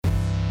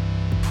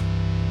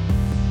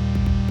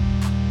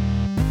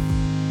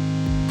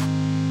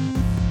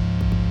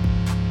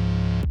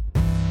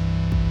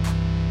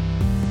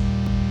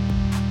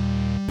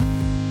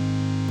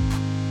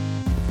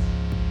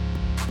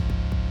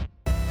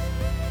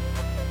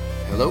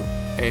Hello,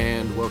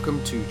 and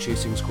welcome to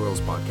Chasing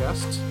Squirrels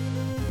podcast.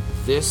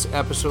 This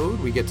episode,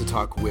 we get to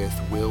talk with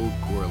Will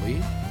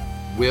Gourley.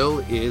 Will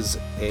is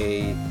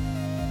a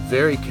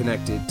very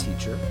connected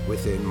teacher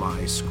within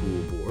my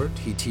school board.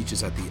 He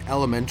teaches at the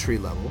elementary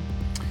level.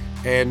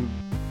 And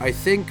I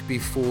think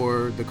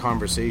before the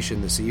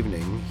conversation this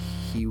evening,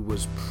 he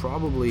was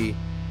probably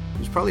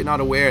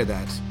not aware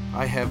that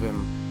I have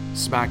him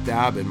smack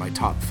dab in my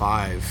top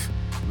 5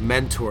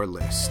 mentor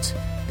list.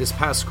 This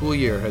past school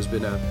year has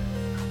been a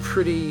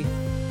pretty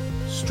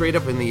straight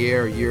up in the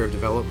air year of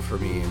development for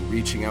me, and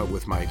reaching out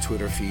with my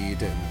Twitter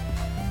feed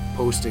and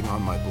posting on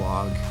my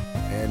blog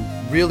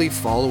and really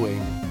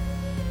following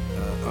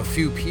a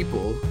few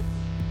people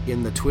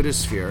in the Twitter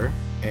sphere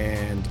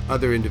and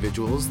other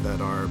individuals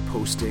that are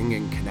posting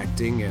and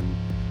connecting and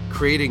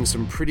creating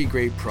some pretty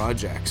great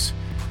projects.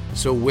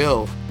 So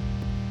Will,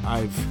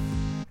 I've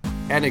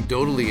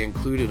anecdotally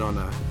included on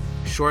a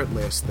short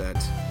list that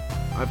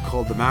I've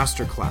called the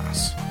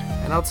Masterclass.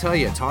 And I'll tell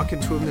you, talking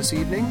to him this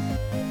evening,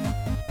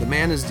 the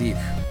man is deep.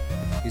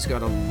 He's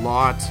got a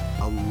lot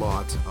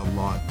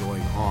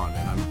going on,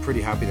 and I'm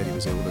pretty happy that he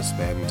was able to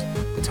spend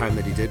the time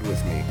that he did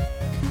with me.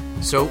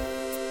 So,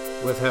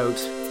 without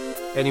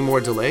any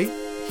more delay,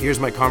 here's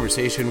my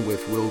conversation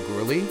with Will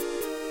Gourley,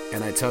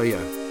 and I tell you,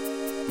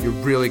 you're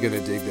really going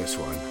to dig this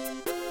one.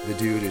 The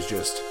dude is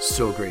just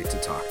so great to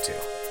talk to.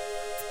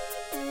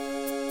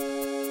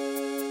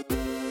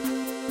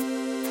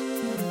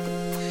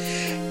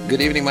 Good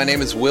evening, my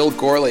name is Will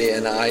Gourley,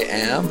 and I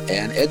am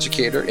an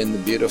educator in the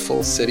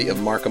beautiful city of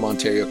Markham,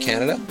 Ontario,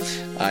 Canada.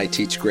 I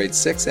teach grade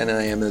 6, and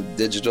I am a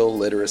digital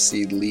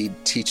literacy lead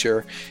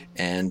teacher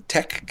and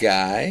tech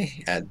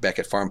guy at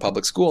Beckett Farm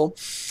Public School.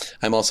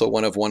 I'm also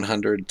one of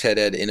 100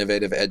 TED-Ed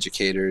innovative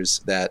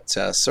educators that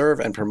serve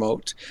and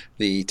promote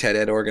the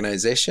TED-Ed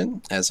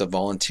organization as a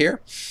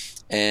volunteer,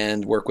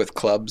 and work with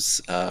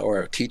clubs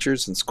or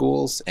teachers and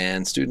schools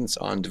and students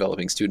on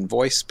developing student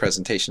voice,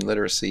 presentation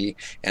literacy,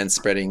 and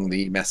spreading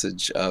the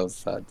message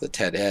of the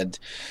TED-Ed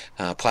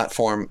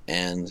platform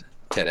and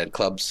TED-Ed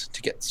clubs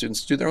to get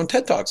students to do their own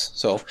TED Talks.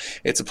 So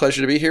it's a pleasure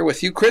to be here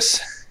with you,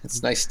 Chris.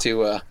 It's nice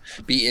to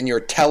be in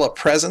your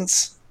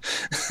telepresence.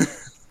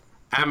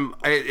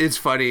 It's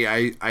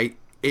funny.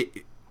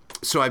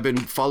 So I've been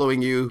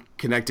following you,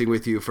 connecting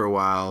with you for a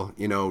while,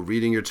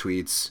 reading your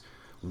tweets,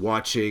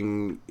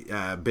 watching,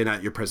 been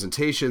at your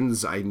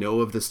presentations. I know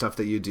of the stuff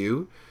that you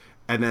do,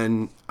 and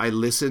then I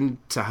listened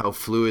to how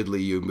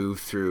fluidly you move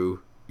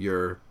through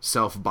your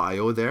self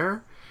bio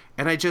there,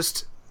 and I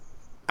just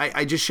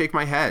shake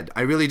my head.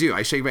 I really do.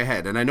 I shake my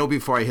head. And I know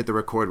before I hit the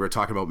record, we're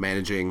talking about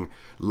managing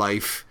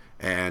life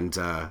and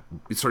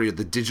sort of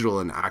the digital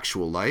and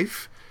actual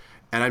life,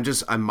 and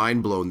I'm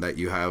mind blown that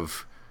you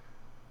have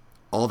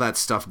all that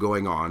stuff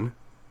going on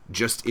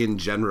just in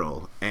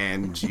general,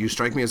 and you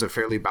strike me as a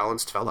fairly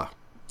balanced fella.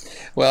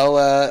 Well,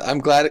 I'm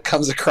glad it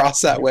comes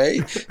across that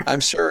way. I'm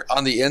sure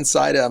on the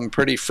inside I'm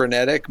pretty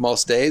frenetic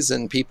most days,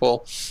 and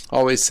people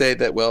always say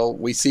that, well,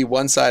 we see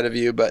one side of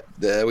you, but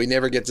we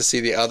never get to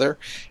see the other,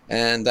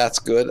 and that's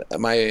good.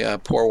 My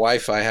poor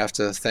wife, I have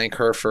to thank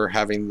her for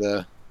having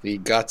the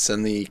guts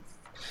and the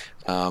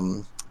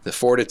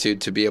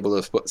fortitude to be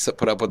able to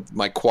put up with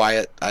my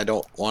quiet, I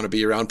don't want to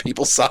be around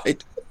people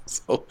side.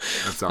 So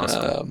that's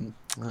awesome.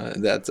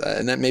 And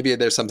then maybe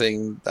there's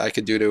something I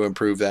could do to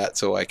improve that,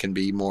 so I can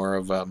be more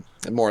of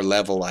more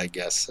level, I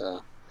guess,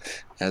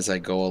 as I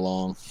go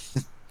along.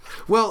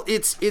 Well,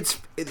 it's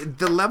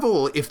the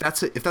level. If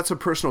that's a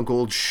personal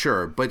goal,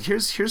 sure. But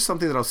here's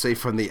something that I'll say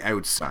from the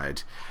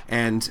outside,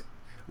 and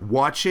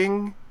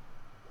watching.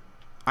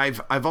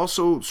 I've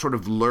also sort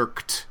of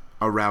lurked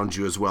around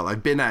you as well.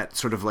 I've been at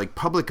sort of like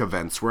public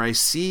events where I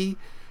see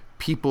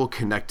people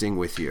connecting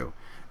with you,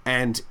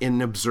 and in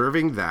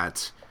observing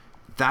that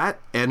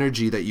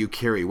energy that you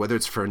carry, whether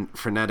it's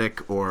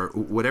frenetic or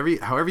whatever,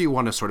 however you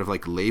want to sort of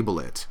like label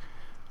it,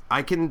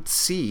 I can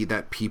see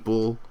that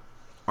people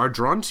are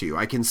drawn to you.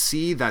 I can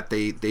see that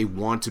they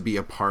want to be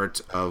a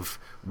part of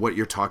what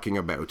you're talking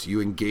about. You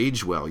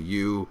engage well.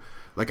 You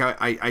like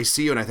I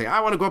see you and I think I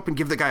want to go up and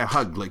give the guy a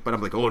hug. But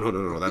I'm like, oh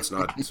no, that's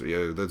not. So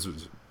yeah, that's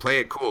play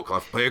it cool, Clough.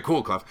 Play it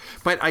cool, Clough.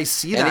 But I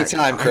see that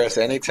anytime, Chris.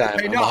 Anytime.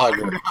 I'm a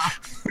hugger.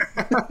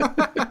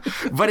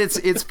 But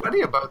it's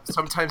funny about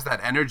sometimes that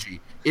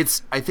energy.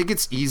 I think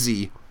it's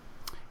easy.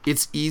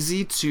 It's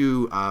easy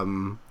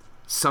to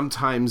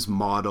sometimes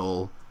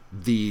model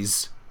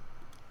these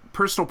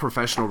personal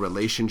professional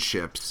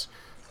relationships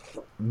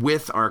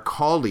with our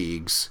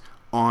colleagues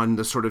on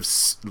the sort of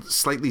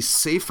slightly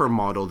safer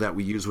model that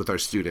we use with our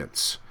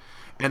students.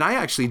 And I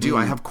actually do.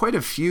 I have quite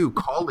a few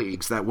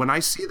colleagues that when I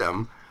see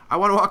them, I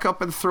want to walk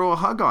up and throw a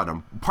hug on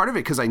them. Part of it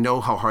because I know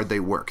how hard they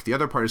work. The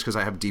other part is because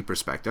I have deep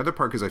respect. The other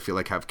part because I feel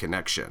like I have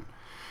connection.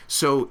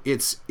 So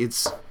it's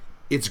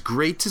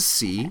great to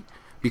see,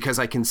 because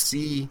I can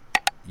see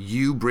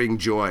you bring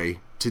joy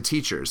to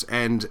teachers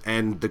and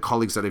the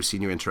colleagues that I've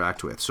seen you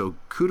interact with. So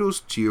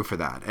kudos to you for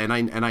that. And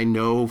I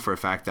know for a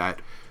fact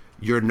that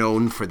you're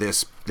known for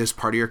this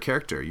part of your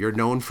character. You're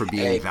known for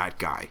being that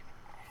guy.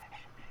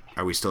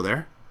 Are we still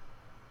there?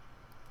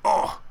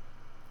 Oh,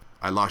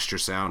 I lost your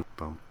sound.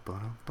 Bum,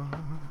 bum,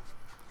 bum.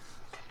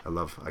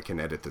 I can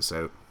edit this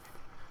out.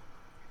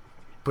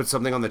 Put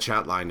something on the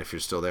chat line if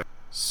you're still there.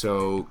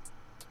 So,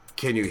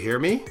 can you hear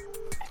me?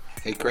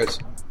 Hey, Chris.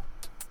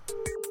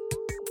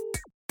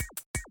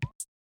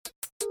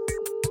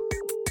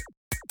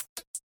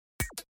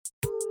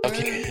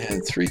 Okay,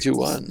 and 3, 2,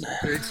 1.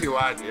 3, 2,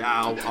 1.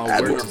 Yeah, I'll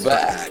and work. We're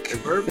back.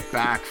 We're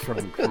back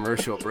from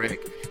commercial break.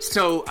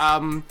 So,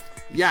 I'm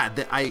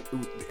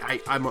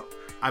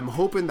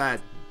hoping that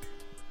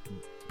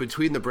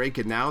between the break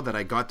and now that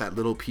I got that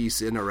little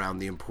piece in around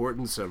the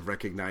importance of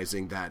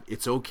recognizing that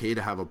it's okay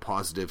to have a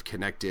positive,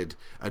 connected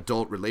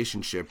adult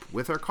relationship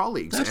with our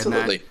colleagues.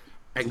 Absolutely.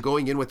 And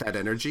going in with that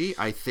energy,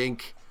 I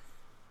think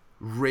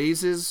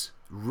raises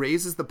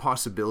the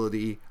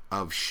possibility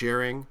of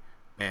sharing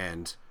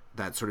and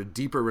that sort of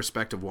deeper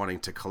respect of wanting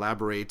to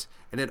collaborate.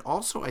 And it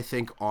also, I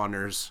think,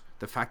 honors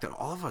the fact that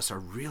all of us are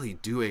really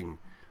doing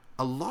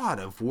a lot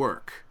of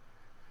work.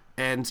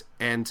 And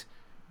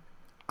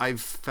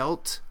I've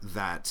felt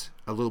that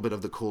a little bit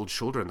of the cold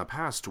shoulder in the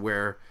past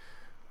where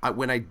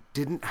when I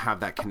didn't have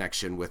that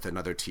connection with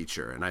another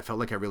teacher and I felt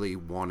like I really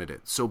wanted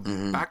it. So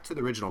back to the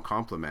original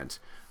compliment,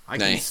 I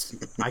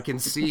can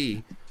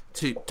see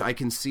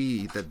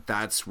that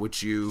that's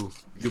what you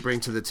bring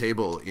to the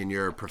table in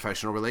your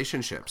professional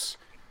relationships.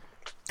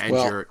 And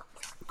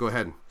go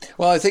ahead.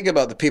 Well, I think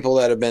about the people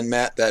that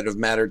have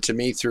mattered to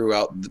me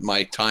throughout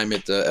my time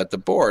at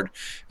the board.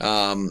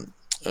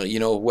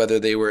 Whether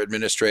they were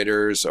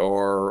administrators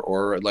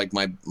or like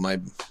my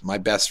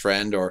best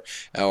friend or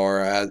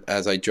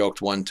as I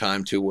joked one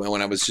time too,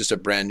 when I was just a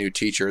brand new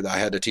teacher, I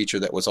had a teacher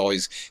that was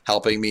always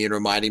helping me and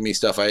reminding me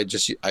stuff. I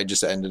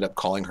just ended up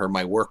calling her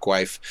my work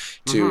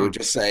wife to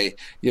just say,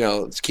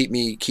 keep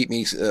me,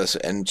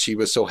 and she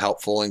was so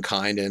helpful and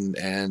kind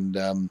and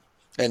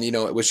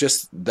it was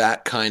just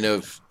that kind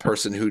of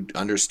person who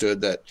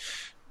understood that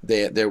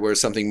there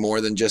was something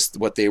more than just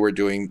what they were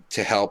doing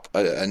to help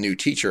a new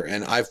teacher.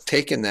 And I've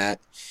taken that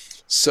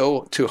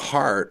so to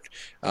heart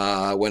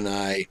when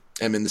I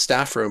am in the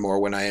staff room or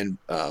when I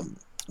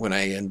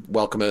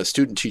welcome a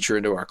student teacher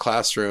into our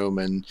classroom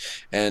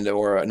and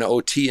or an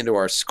OT into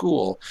our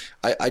school.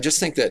 I just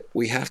think that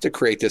we have to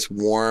create this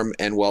warm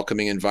and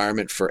welcoming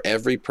environment for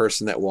every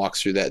person that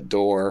walks through that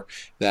door.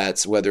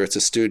 That's whether it's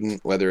a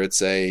student, whether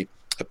it's a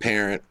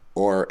parent,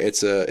 or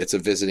it's a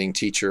visiting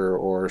teacher,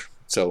 or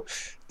so.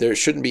 There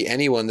shouldn't be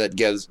anyone that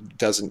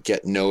doesn't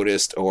get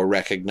noticed or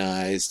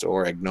recognized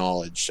or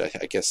acknowledged.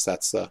 I guess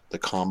that's the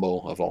combo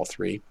of all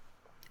three.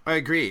 I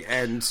agree,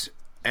 and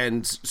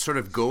sort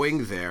of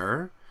going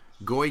there,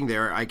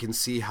 I can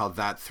see how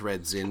that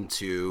threads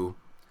into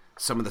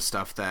some of the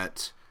stuff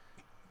that.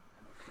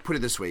 Put it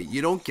this way: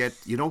 you don't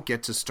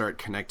get to start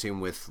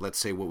connecting with, let's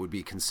say, what would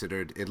be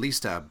considered at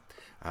least a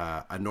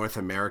North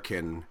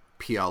American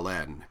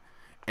PLN,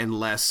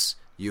 unless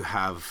you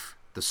have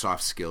the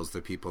soft skills,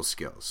 the people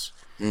skills.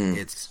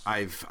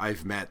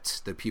 I've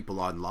met the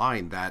people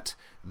online that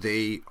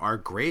they are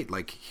great.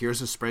 Like,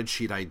 here's a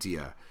spreadsheet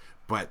idea,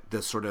 but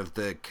the sort of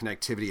the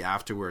connectivity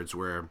afterwards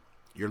where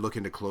you're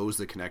looking to close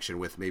the connection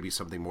with maybe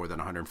something more than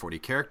 140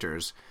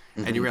 characters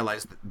and you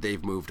realize that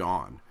they've moved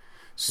on.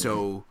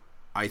 So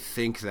I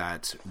think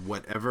that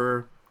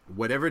whatever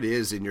it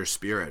is in your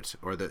spirit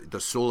or the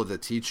soul of the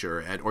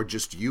teacher or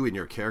just you and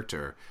your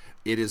character,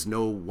 it is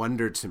no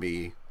wonder to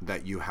me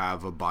that you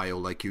have a bio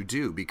like you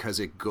do, because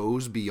it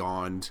goes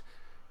beyond,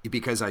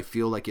 because I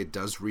feel like it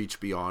does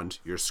reach beyond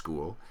your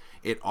school.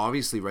 It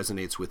obviously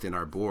resonates within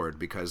our board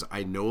because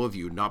I know of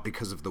you, not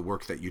because of the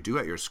work that you do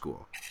at your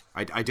school.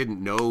 I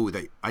didn't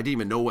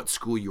even know what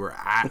school you were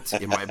at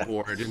in my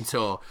board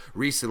until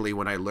recently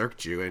when I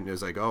lurked you and it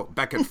was like, oh,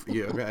 Becca,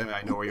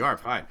 I know where you are.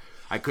 Fine.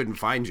 I couldn't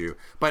find you.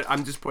 But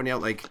I'm just pointing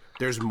out, like,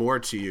 there's more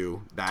to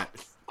you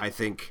that I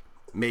think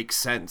makes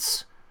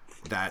sense,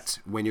 that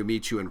when you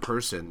meet you in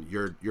person,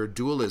 your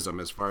dualism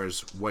as far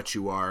as what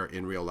you are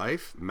in real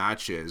life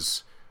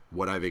matches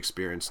what I've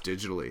experienced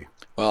digitally.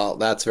 Well,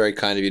 that's very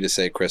kind of you to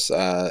say, Chris.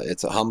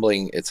 It's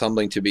humbling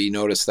to be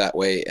noticed that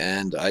way,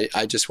 and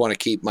I just want to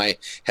keep my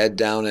head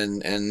down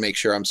and make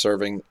sure I'm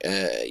serving.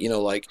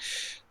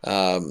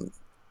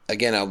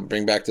 Again, I'll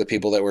bring back the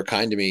people that were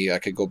kind to me. I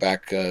could go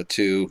back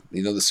to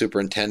the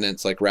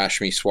superintendents like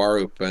Rashmi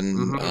Swarup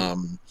and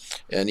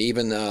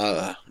even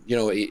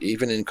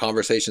even in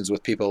conversations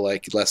with people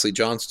like Leslie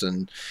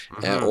Johnston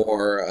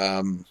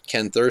or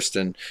Ken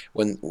Thurston,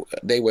 when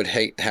they would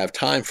have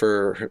time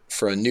for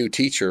a new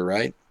teacher,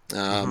 right?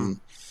 And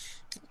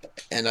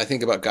I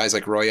think about guys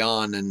like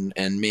Royan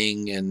and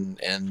Ming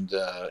and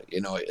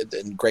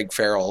Greg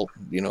Farrell,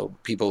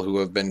 people who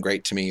have been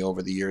great to me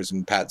over the years,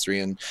 and Pat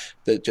Zrian,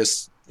 that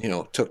just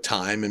took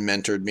time and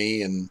mentored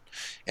me, and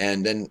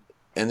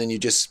then you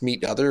just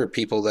meet other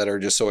people that are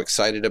just so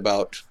excited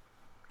about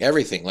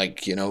everything.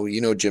 Like,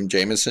 Jim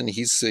Jameson,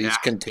 he's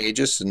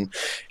contagious, and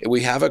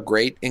we have a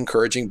great,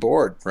 encouraging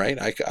board, right?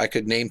 I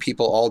could name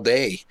people all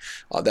day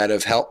that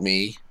have helped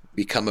me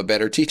become a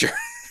better teacher.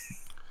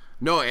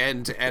 No,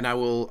 and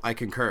I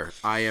concur.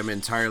 I am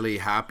entirely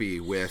happy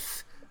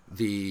with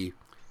the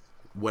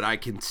what I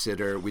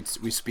consider, we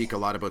speak a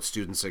lot about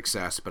student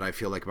success, but I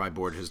feel like my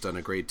board has done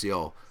a great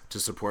deal to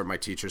support my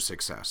teacher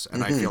success,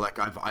 and I feel like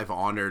I've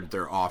honored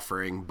their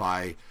offering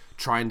by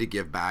trying to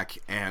give back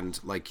and,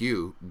 like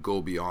you,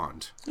 go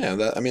beyond. Yeah,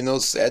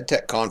 those ed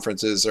tech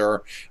conferences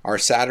are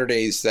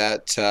Saturdays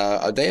that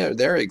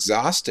they're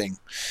exhausting.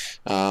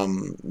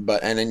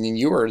 But then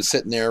you were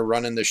sitting there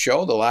running the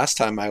show the last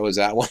time I was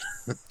at one.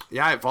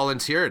 Yeah, I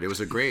volunteered. It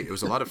was it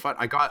was a lot of fun.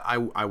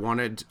 I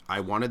wanted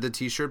the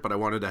t-shirt, but I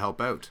wanted to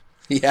help out.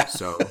 Yeah.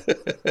 So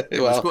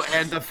it was cool.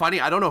 And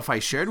I don't know if I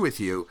shared with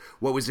you,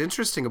 what was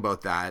interesting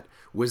about that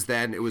was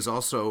then it was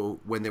also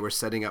when they were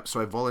setting up.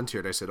 So I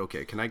volunteered. I said,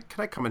 okay, can I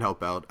come and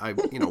help out? I,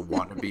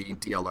 want to be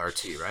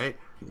DLRT, right?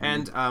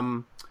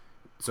 And,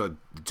 so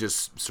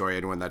just, sorry,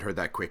 anyone that heard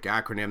that quick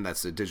acronym,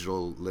 that's a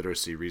digital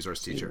literacy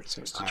resource teacher.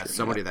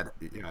 Somebody that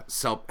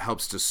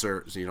helps to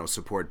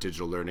support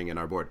digital learning in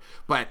our board.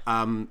 But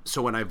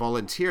so when I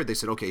volunteered, they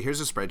said, okay,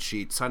 here's a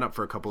spreadsheet, sign up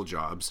for a couple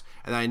jobs.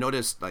 And I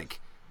noticed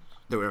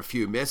there were a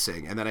few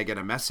missing. And then I get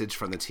a message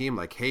from the team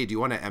like, hey, do you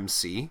want to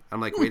MC?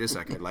 I'm like, wait a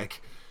second,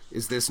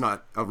 is this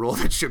not a role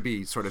that should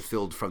be sort of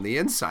filled from the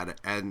inside?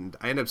 And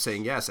I end up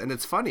saying yes. And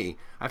it's funny,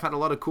 I've had a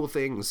lot of cool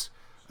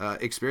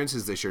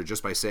experiences this year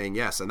just by saying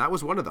yes, and that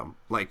was one of them.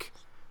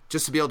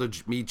 Just to be able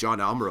to meet John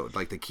Elmroad,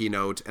 the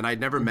keynote, and I'd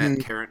never met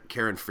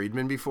Karen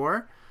Friedman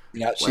before.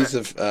 Yeah, she's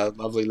a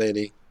lovely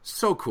lady.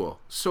 So cool,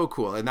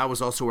 and that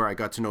was also where I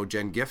got to know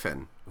Jen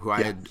Giffen, who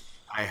I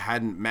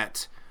hadn't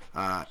met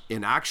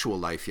in actual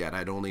life yet.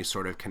 I'd only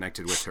sort of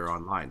connected with her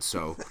online,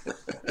 so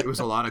it was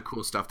a lot of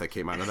cool stuff that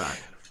came out of that.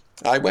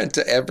 I went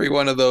to every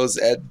one of those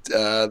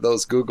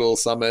those Google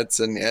summits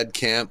and ed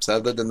camps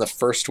other than the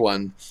first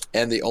one,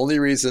 and the only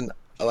reason,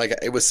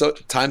 it was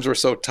times were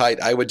so tight,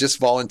 I would just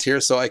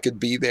volunteer so I could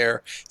be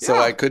there, so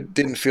I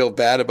didn't feel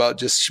bad about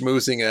just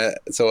schmoozing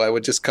so I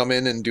would just come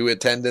in and do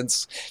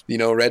attendance,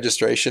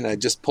 registration.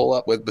 I'd just pull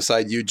up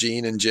beside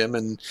Eugene and Jim,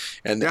 and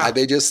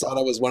they just thought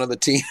I was one of the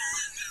team.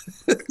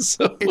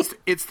 So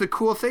it's the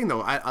cool thing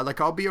though.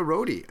 I'll be a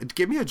roadie.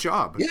 Give me a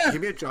job. Yeah.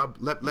 Give me a job.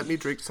 Let me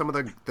drink some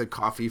of the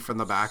coffee from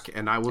the back,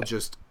 and I will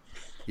just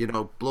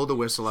blow the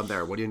whistle. I'm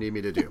there. What do you need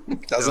me to do?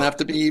 Doesn't have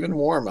to be even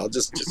warm. I'll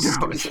just give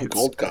me some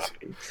cold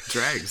coffee.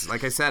 Dregs.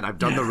 Like I said, I've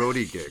done the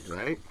roadie gig,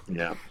 right?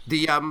 Yeah.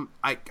 The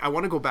I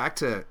want to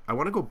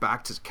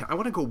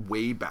go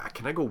way back.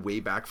 Can I go way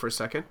back for a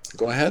second?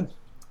 Go ahead.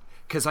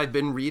 Because I've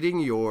been reading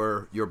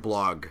your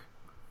blog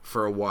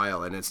for a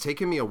while, and it's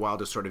taken me a while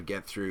to sort of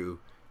get through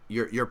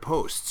your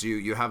posts.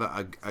 You have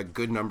a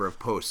good number of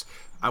posts.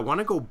 I want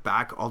to go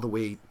back all the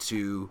way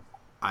to,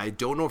 I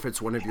don't know if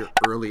it's one of your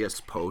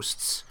earliest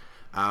posts.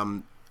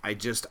 The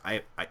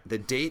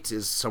date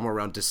is somewhere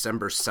around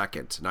December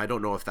 2nd, and I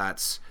don't know if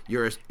that's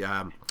your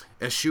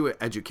Eschew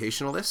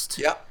Educationalist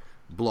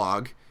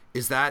blog.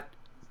 Was that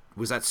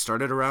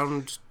started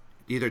around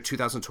either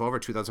 2012 or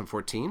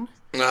 2014?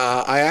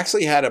 I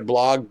actually had a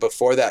blog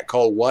before that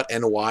called "What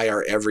and Why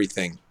Are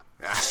Everything."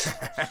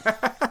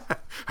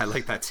 I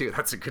like that too.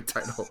 That's a good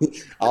title.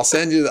 I'll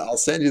send you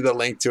the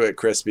link to it,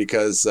 Chris,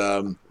 because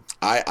I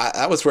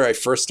that was where I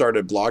first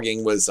started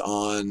blogging, was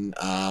on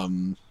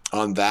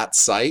that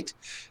site.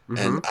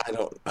 And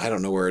I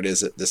don't know where it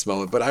is at this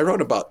moment, but I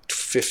wrote about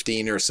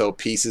 15 or so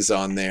pieces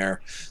on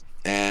there,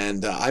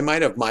 and I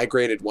might have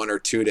migrated one or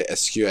two to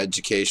Eschew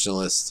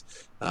Educationalist.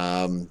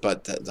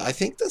 But I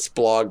think this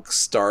blog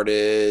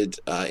started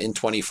in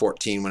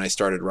 2014 when I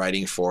started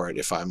writing for it,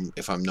 if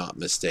I'm not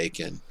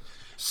mistaken.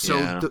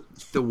 So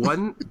the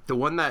one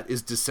that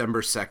is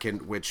December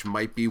 2nd, which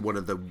might be one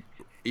of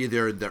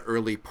either the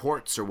early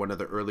ports or one of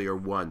the earlier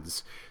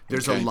ones.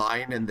 There's a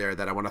line in there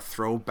that I want to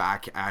throw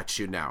back at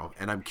you now,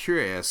 and I'm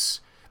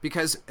curious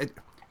because,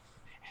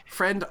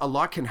 friend, a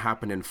lot can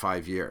happen in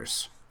 5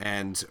 years,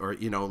 or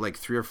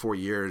 3 or 4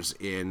 years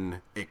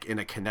in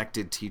a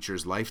connected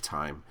teacher's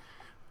lifetime.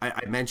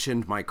 I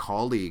mentioned my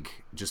colleague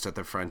just at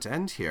the front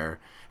end here,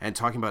 and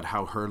talking about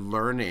how her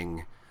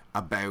learning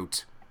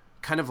about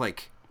kind of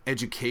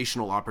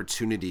educational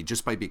opportunity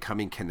just by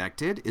becoming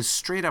connected is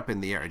straight up in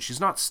the air, and she's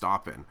not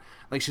stopping.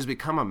 She's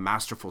become a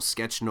masterful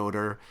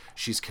sketchnoter.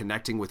 She's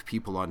connecting with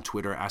people on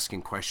Twitter,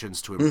 asking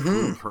questions to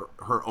improve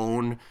her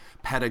own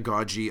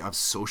pedagogy of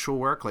social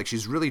work.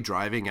 She's really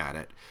driving at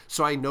it.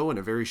 So I know in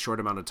a very short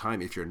amount of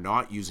time, if you're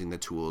not using the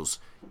tools,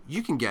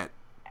 you can get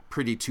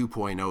pretty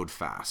 2.0'd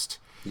fast.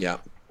 Yeah.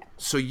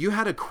 So you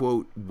had a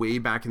quote way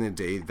back in the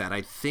day that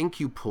I think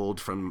you pulled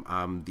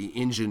from the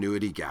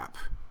Ingenuity Gap.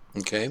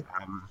 Okay.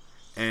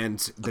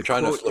 And I'm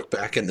trying to look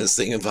back in this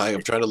thing, and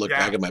I'm trying to look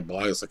back at my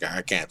blog. It's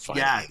I can't find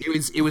it. Yeah,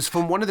 it was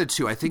from one of the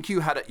two. I think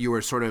you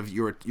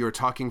were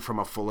talking from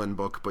a full-in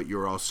book, but you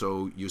were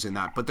also using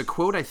that. But the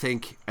quote, I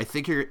think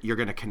you're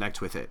going to connect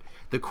with it.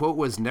 The quote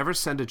was, "Never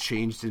send a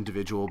changed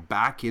individual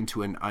back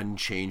into an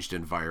unchanged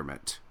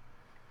environment."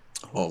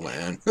 Oh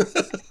man,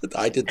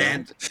 I did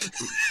that.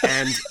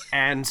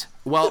 And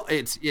well,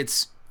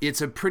 it's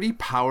a pretty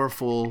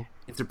powerful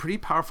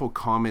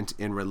comment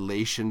in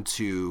relation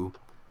to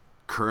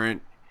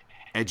current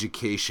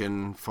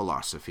education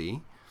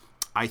philosophy.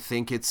 I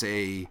think it's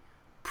a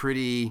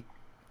pretty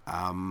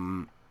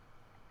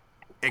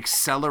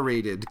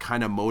accelerated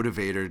kind of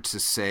motivator to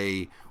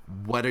say,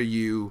 what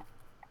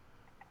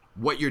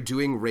you're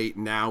doing right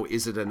now,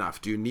 is it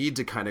enough? Do you need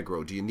to kind of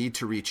grow? Do you need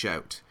to reach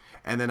out?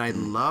 And then I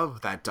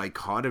love that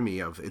dichotomy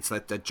of, it's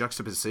that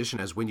juxtaposition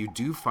as when you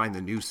do find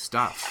the new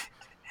stuff,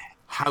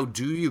 how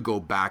do you go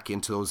back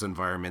into those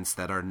environments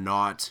that are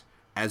not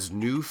as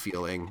new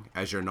feeling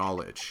as your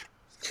knowledge?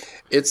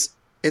 It's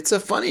a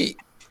funny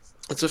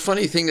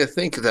thing to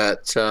think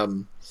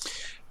that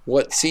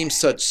what seems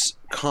such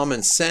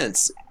common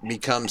sense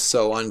becomes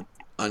so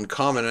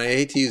uncommon. And I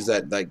hate to use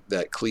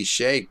that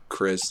cliche,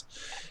 Chris.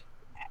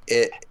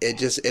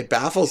 It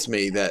baffles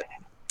me that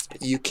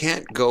you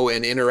can't go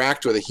and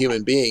interact with a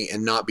human being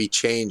and not be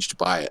changed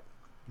by it.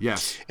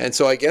 Yes. And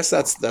so I guess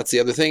that's the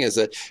other thing, is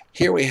that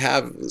here we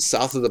have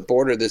south of the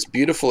border this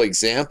beautiful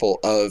example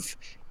of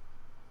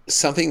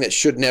something that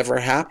should never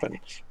happen.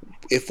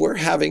 If we're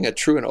having a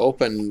true and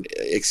open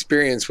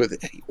experience with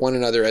one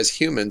another as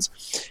humans,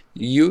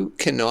 you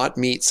cannot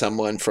meet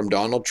someone from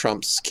Donald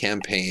Trump's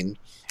campaign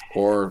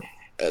or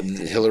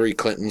Hillary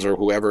Clinton's or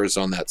whoever is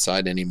on that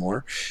side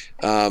anymore,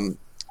 and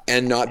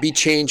not be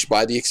changed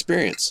by the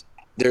experience.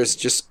 There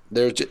just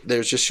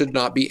should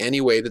not be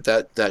any way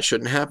that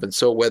shouldn't happen.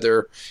 So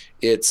whether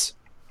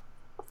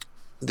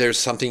there's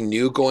something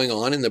new going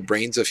on in the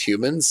brains of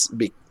humans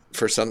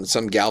for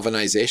some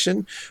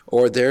galvanization,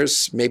 or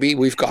maybe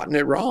we've gotten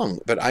it wrong.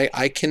 But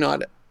I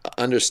cannot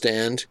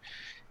understand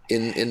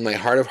in my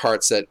heart of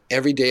hearts that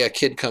every day a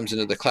kid comes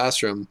into the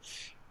classroom,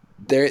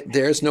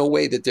 there's no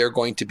way that they're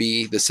going to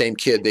be the same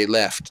kid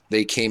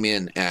they came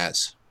in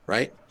as,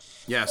 right?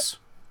 Yes.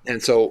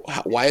 And so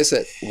why is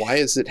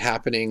it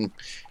happening?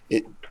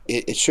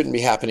 It shouldn't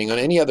be happening on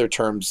any other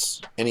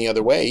terms, any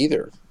other way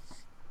either.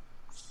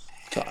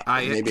 So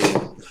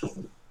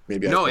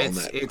maybe no, I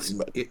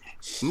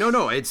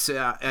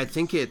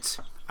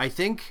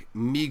think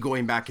me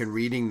going back and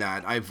reading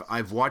that,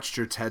 I've watched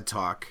your TED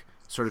Talk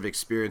sort of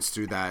experience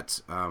through that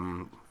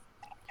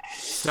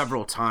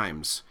several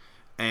times,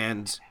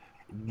 and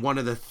one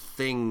of the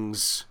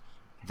things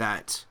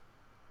that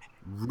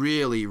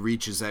really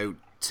reaches out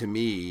to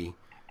me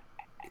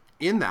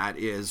in that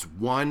is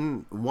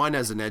one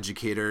as an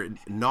educator,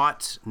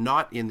 not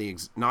in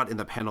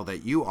the panel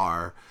that you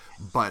are,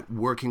 but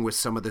working with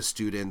some of the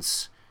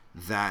students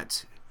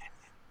that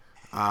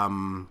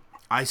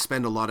I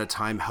spend a lot of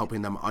time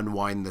helping them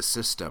unwind the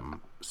system.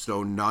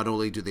 So not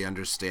only do they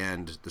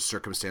understand the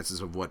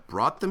circumstances of what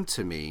brought them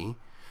to me,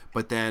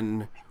 but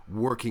then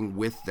working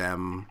with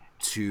them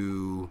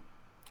to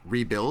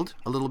rebuild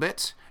a little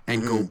bit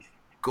and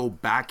go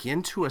back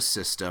into a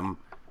system.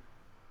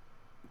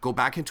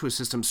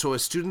 So a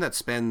student that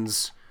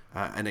spends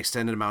an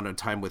extended amount of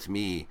time with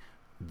me,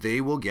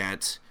 they'll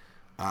get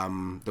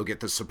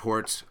the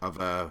support of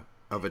a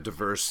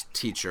diverse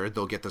teacher.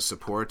 They'll get the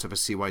support of a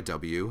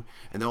CYW,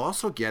 and they'll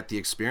also get the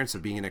experience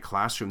of being in a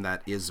classroom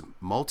that is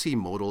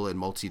multimodal and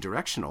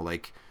multi-directional.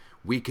 Like,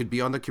 we could be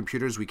on the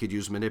computers, we could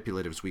use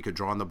manipulatives, we could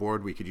draw on the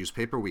board, we could use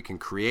paper, we can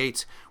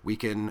create, we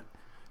can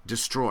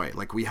destroy.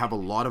 Like, we have a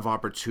lot of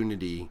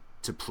opportunity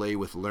to play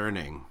with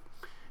learning.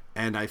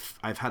 And I've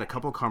had a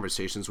couple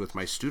conversations with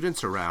my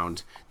students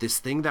around this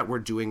thing that we're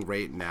doing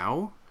right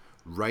now.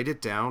 Write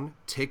it down,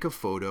 take a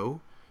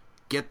photo,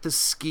 get the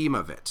scheme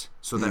of it,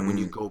 so that when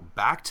you go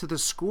back to the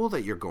school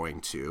that you're going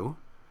to,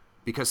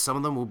 because some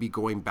of them will be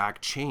going back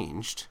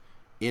changed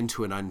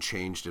into an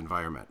unchanged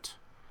environment.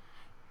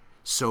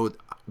 So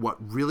what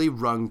really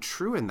rung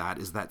true in that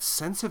is that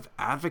sense of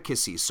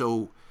advocacy.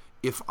 So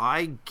if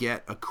I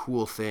get a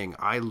cool thing,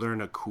 I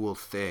learn a cool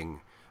thing.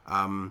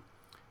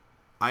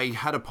 I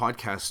had a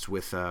podcast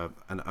with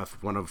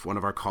one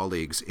of our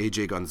colleagues,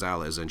 AJ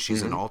Gonzalez, and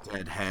she's an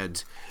alt-ed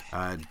head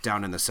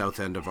down in the south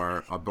end of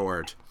our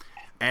board.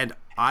 And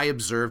I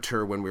observed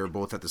her when we were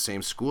both at the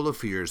same school a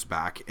few years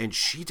back, and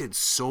she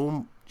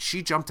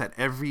jumped at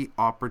every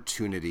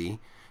opportunity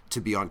to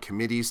be on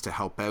committees, to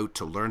help out,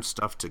 to learn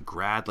stuff, to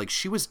grad. Like,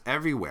 she was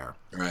everywhere.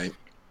 Right.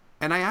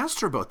 And I asked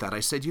her about that. I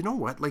said, you know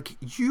what? Like,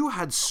 you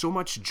had so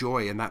much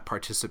joy in that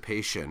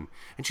participation.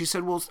 And she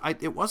said, well,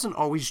 it wasn't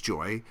always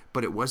joy,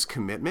 but it was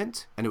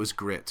commitment and it was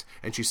grit.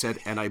 And she said,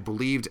 and I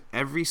believed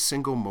every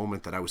single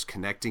moment that I was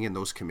connecting in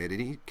those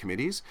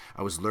committees,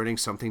 I was learning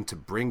something to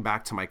bring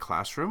back to my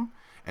classroom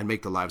and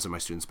make the lives of my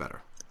students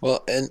better.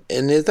 Well, and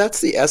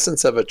that's the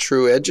essence of a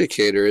true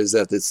educator, is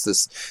that it's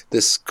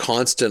this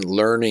constant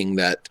learning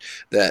that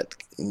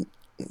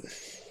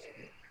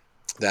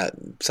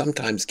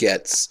sometimes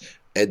gets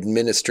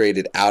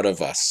administrated out of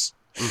us,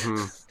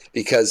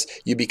 because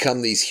you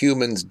become these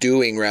humans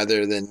doing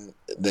rather than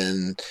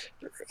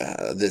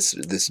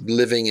this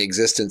living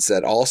existence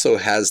that also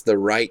has the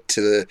right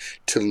to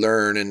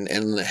learn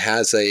and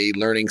has a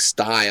learning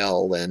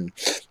style. And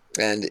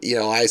you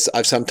know,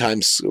 I've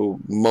sometimes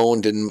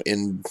moaned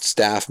in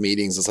staff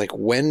meetings. It's like,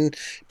 when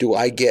do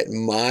I get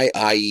my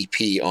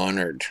IEP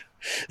honored?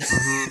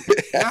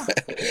 Yeah,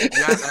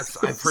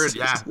 I've heard.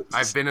 Yeah,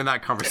 I've been in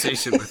that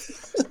conversation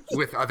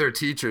with other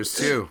teachers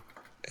too.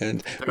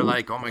 And They're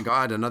like, oh my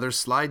God, another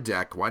slide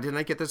deck. Why didn't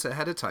I get this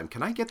ahead of time?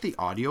 Can I get the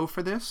audio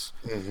for this?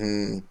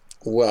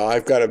 well,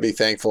 I've got to be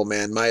thankful,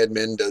 man. My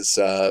admin does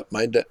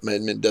my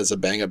admin does a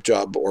bang up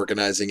job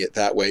organizing it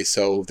that way.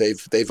 So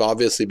they've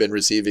obviously been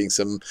receiving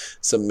some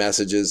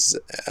messages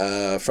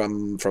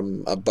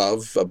from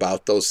above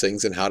about those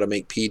things and how to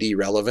make PD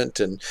relevant.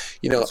 And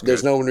That's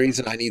there's good. no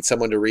reason I need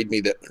someone to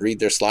read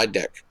their slide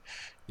deck.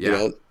 You Yeah.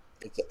 know,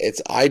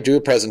 it's I do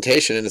a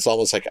presentation and it's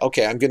almost like,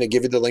 okay, I'm going to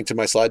give you the link to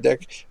my slide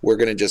deck. We're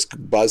going to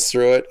just buzz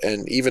through it.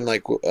 And even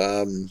like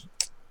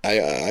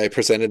I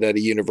presented at a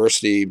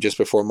university just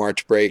before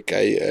March break.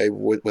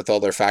 With all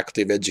their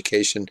faculty of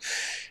education,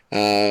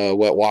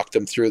 walked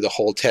them through the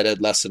whole TED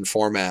Ed lesson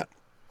format,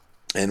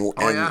 and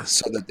Oh yeah.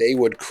 so that they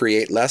would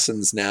create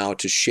lessons now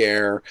to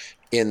share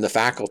in the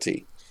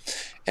faculty.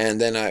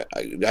 And then I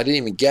didn't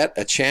even get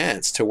a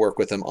chance to work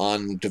with them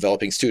on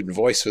developing student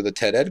voice for the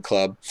TED Ed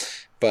Club.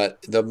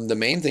 But the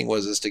main thing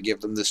was to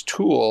give them this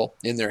tool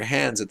in their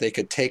hands that they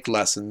could take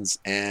lessons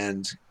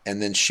and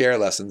then share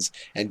lessons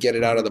and get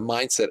it out of the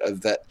mindset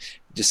of that.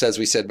 Just as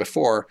we said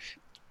before,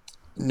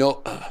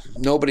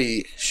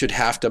 nobody should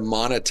have to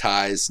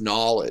monetize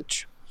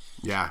knowledge,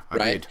 Yeah.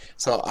 right? Agreed.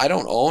 So I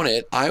don't own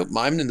it.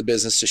 I'm in the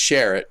business to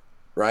share it,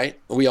 right?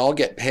 We all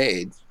get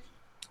paid,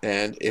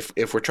 and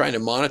if we're trying to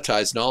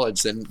monetize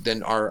knowledge,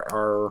 then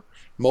our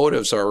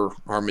motives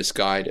are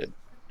misguided.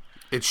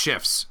 It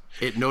shifts.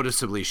 It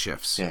noticeably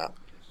shifts. Yeah.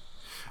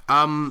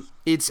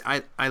 It's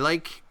I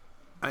like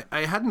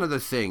I had another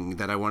thing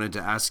that I wanted to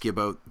ask you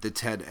about the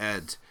TED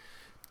Ed,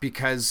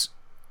 because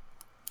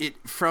it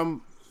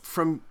from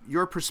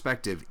your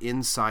perspective,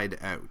 inside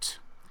out,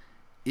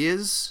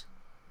 is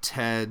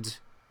TED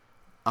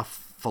a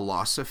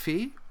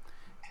philosophy?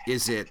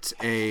 Is it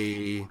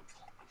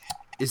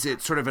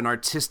sort of an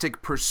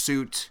artistic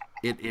pursuit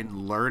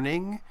in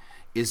learning?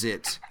 Is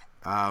it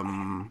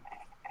an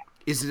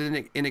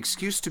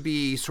excuse to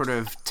be sort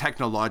of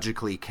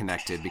technologically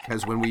connected?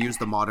 Because when we use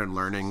the modern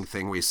learning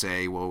thing, we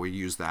say, well, we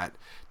use that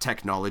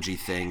technology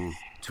thing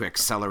to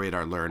accelerate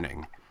our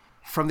learning.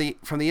 From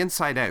the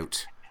inside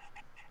out,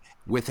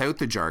 without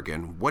the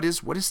jargon, what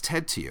is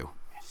TED to you?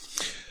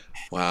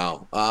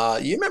 Wow.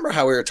 You remember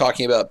how we were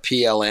talking about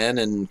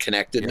PLN and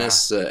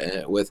connectedness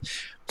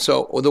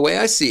so the way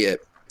I see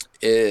it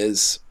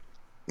is,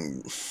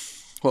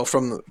 well,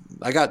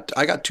 I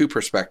got two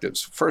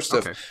perspectives. First,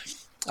 Okay.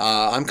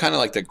 I'm kind of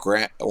like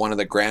one of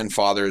the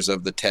grandfathers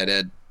of the TED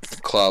Ed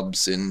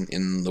clubs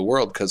in the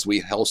world, because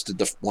we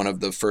hosted one of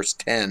the first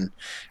 10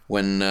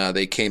 when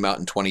they came out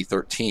in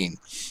 2013,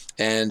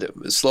 and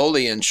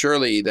slowly and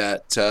surely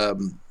that I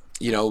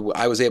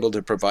was able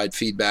to provide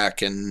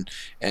feedback and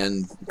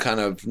kind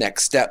of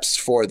next steps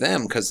for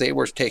them, because they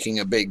were taking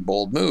a big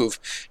bold move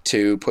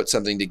to put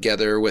something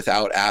together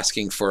without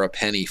asking for a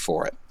penny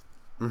for it.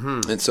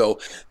 And so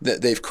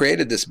they've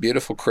created this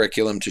beautiful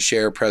curriculum to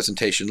share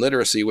presentation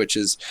literacy, which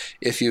is,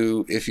 if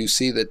you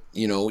see that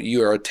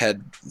you are a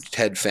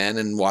TED fan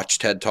and watch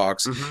TED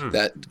Talks,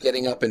 that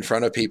getting up in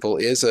front of people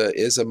is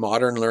a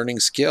modern learning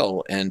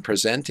skill, and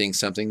presenting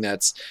something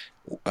that's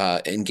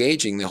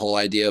engaging. The whole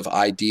idea of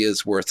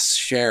ideas worth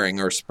sharing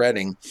or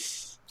spreading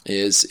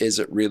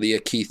is really a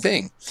key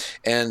thing,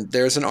 and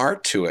there's an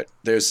art to it.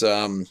 There's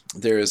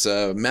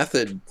a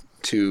method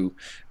to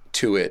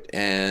it,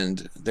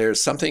 and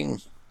there's something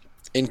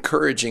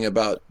encouraging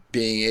about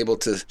being able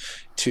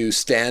to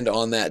stand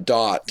on that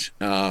dot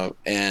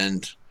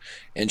and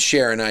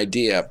share an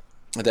idea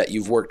that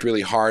you've worked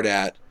really hard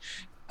at,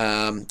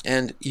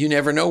 and you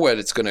never know where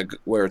it's going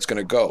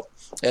to go.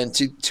 And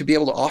to be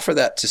able to offer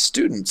that to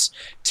students,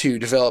 to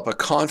develop a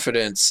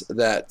confidence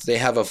that they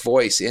have a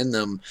voice in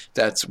them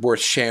that's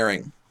worth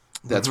sharing,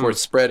 that's worth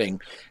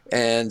spreading,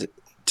 and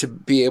to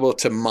be able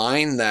to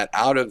mine that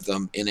out of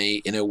them in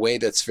a way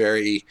that's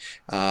very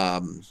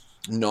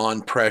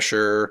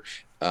non-pressure,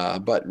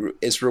 but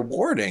is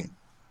rewarding.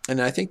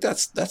 And I think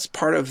that's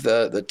part of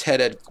the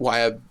TED Ed,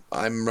 why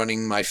I'm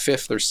running my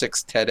 5th or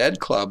 6th TED Ed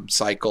club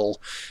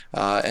cycle,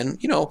 and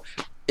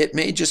it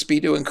may just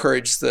be to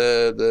encourage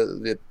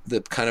the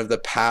kind of the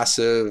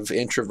passive,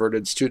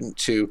 introverted student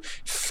to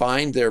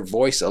find their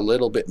voice a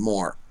little bit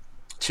more,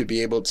 to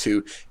be able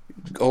to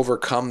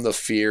overcome the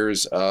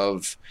fears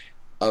of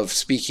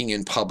speaking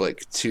in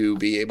public, to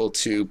be able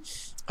to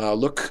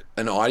look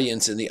an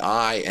audience in the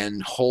eye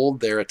and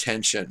hold their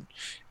attention,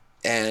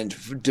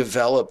 and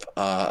develop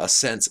a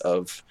sense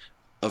of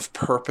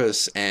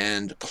purpose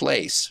and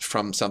place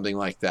from something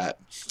like that.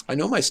 I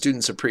know my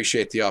students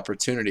appreciate the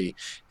opportunity,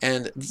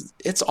 and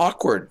it's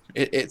awkward.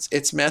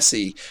 It's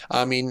messy.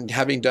 I mean,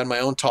 having done my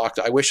own talk,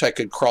 I wish I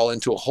could crawl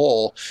into a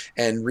hole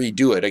and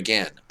redo it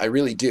again. I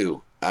really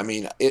do. I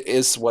mean, it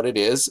is what it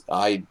is.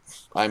 I'm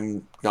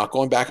not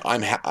going back.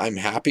 I'm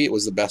happy. It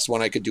was the best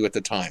one I could do at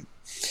the time.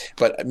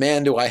 But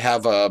man, do I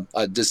have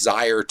a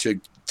desire to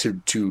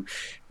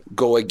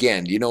go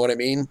again. You know what I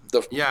mean?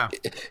 Yeah.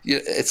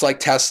 It's like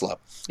Tesla.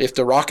 If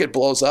the rocket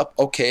blows up,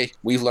 okay,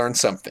 we've learned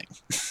something.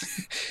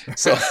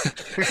 So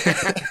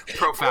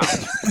Profound.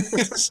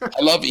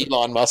 I love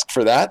Elon Musk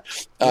for that.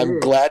 I'm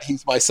glad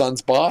he's my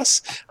son's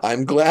boss.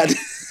 I'm glad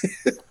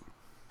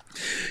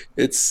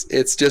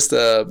it's just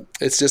a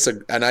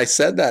and I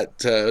said that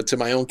to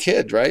my own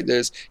kid, right?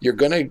 You're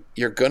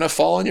gonna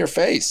fall on your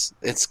face.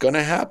 It's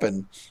gonna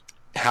happen.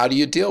 How do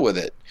you deal with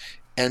it?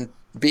 And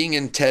being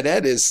in TED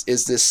Ed is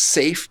this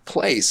safe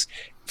place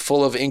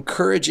full of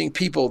encouraging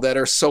people that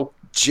are so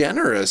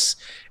generous.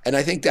 And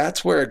I think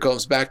that's where it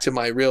goes back to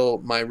my real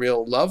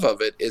love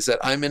of it, is that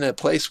I'm in a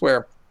place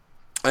where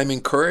I'm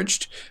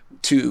encouraged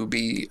to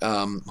be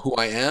who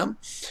I am,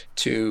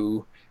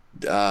 to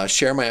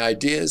share my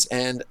ideas,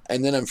 and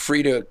then I'm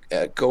free to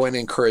go and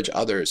encourage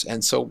others.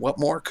 And so what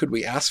more could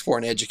we ask for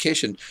in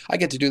education? I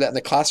get to do that in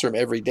the classroom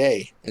every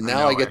day. And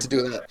now I get to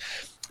do that.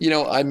 You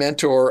know, I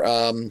mentor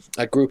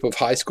a group of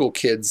high school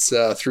kids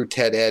through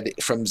TED Ed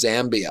from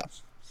Zambia.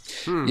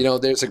 You know,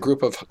 there's a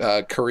group of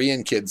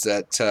Korean kids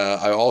that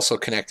I also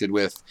connected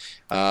with.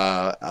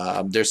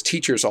 There's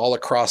teachers all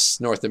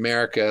across North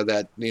America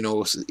that, you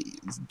know,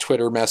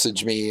 Twitter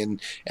message me and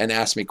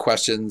ask me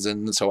questions.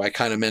 And so I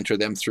kind of mentor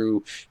them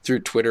through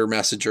Twitter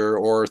Messenger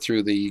or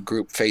through the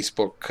group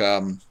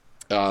Facebook.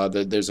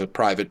 There's a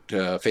private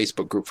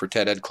Facebook group for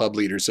TED Ed club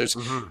leaders. There's,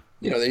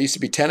 you know, there used to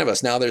be 10 of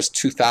us. Now there's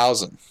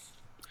 2,000.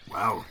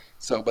 Wow.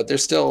 So, but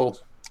there's still,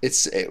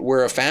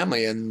 we're a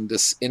family, and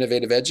this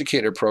innovative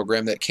educator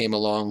program that came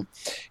along,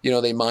 you know,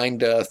 they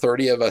mined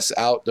 30 of us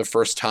out the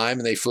first time,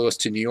 and they flew us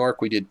to New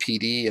York. We did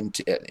PD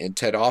in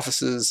TED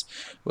offices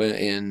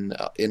in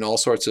all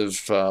sorts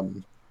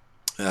of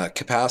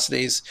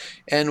capacities,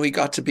 and we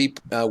got to be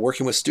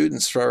working with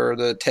students for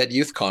the TED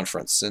Youth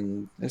Conference,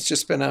 and it's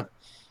just been an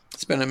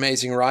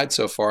amazing ride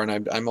so far,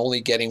 and I'm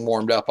only getting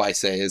warmed up. I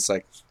say it's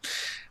like,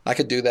 I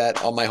could do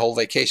that on my whole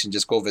vacation,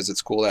 just go visit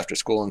school after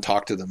school and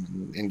talk to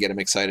them and get them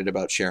excited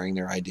about sharing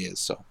their ideas.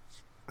 So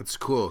that's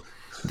cool.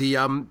 The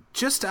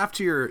just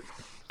after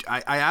I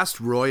asked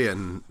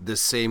Royan the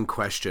same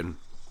question,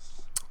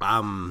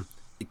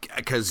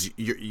 because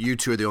you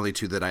two are the only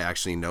two that I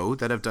actually know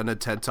that have done a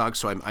TED Talk.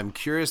 So I'm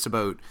curious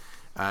about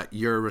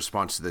your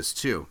response to this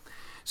too.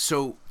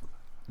 So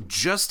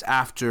just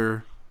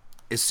after,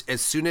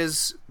 as soon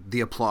as the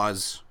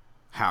applause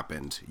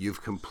happened,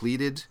 you've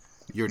completed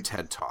your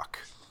TED Talk.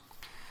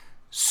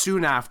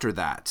 Soon after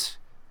that,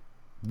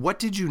 what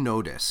did you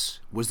notice?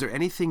 Was there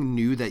anything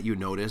new that you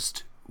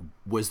noticed?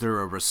 Was there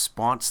a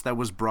response that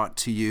was brought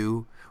to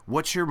you?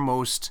 What's your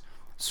most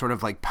sort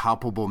of like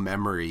palpable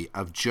memory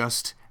of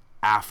just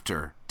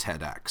after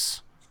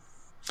TEDx?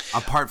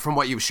 Apart from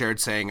what you've shared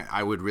saying,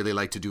 I would really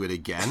like to do it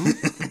again,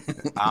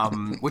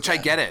 which I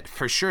get it,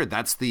 for sure.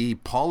 That's the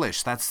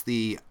polish. That's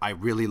the, I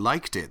really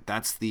liked it.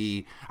 That's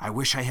the, I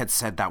wish I had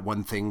said that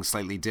one thing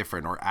slightly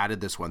different or added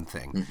this one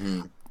thing.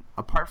 Mm-hmm.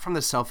 Apart from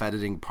the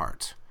self-editing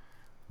part,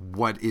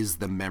 what is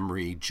the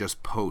memory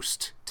just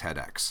post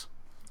TEDx?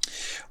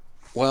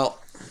 Well,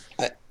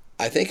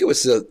 I think it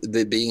was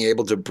the being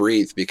able to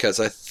breathe, because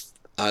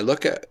I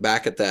look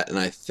back at that and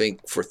I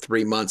think for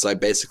 3 months I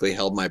basically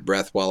held my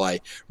breath while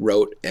I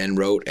wrote and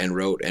wrote and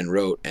wrote and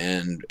wrote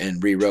and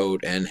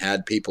rewrote, and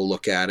had people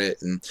look at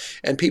it,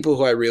 and people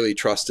who I really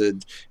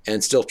trusted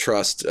and still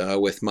trust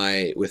with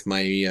my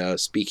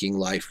speaking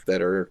life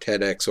that are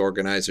TEDx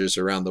organizers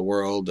around the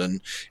world, and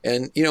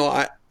you know,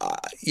 I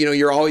you know,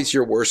 you're always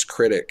your worst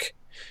critic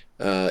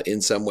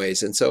in some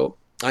ways, and so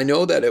I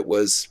know that it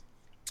was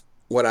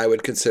what I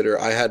would consider,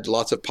 I had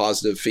lots of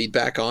positive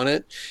feedback on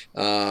it.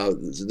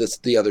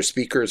 The other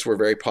speakers were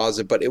very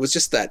positive, but it was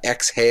just that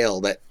exhale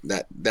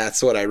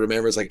that's what I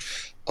remember. It's like,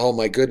 oh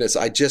my goodness,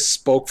 I just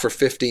spoke for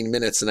 15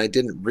 minutes and I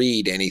didn't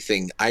read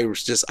anything. I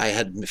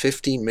had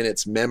 15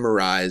 minutes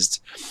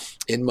memorized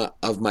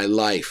of my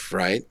life,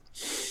 right?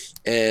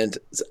 And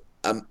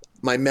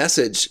my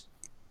message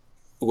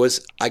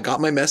was, I got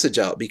my message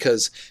out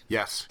because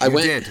yes, you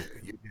did.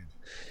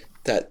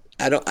 That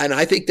and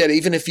I think that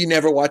even if you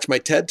never watch my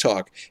TED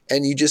Talk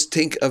and you just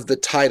think of the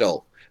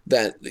title,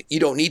 that you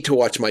don't need to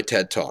watch my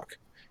TED Talk.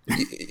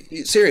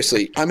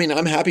 Seriously, I mean,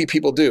 I'm happy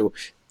people do,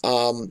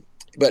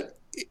 but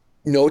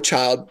no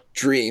child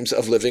dreams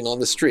of living on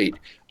the street.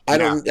 I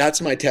don't.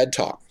 That's my TED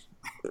Talk,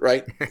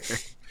 right?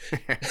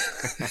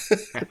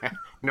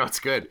 No, it's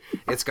good.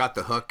 It's got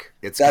the hook.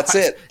 That's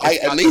it.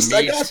 At least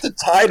I got the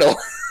title.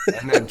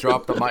 And then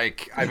drop the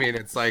mic. I mean,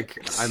 it's like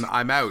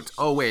I'm out.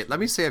 Oh wait, let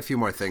me say a few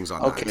more things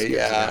on that. Okay,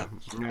 yeah.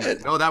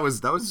 No, that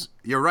was.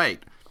 You're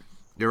right.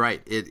 You're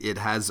right. It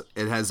has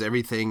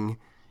everything.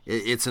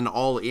 It's an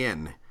all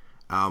in,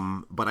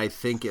 but I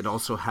think it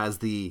also has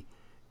the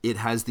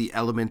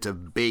element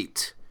of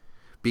bait,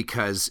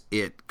 because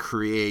it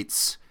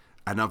creates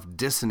enough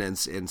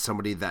dissonance in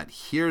somebody that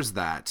hears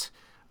that.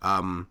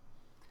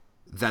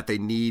 That they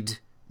need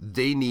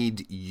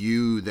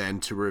you then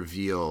to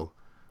reveal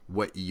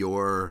what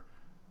your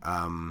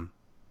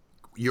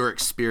your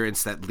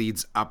experience that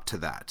leads up to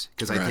that.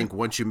 Because I Right. think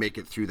once you make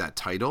it through that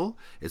title,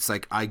 it's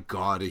like, I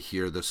gotta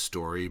hear the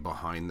story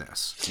behind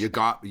this. You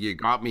got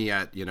me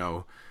at,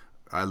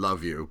 I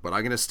love you, but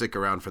I'm gonna stick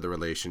around for the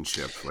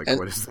relationship. Like, And-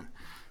 what is that?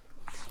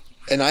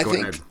 And I Go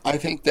think ahead. I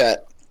think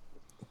that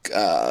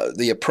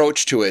the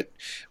approach to it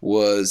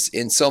was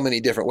in so many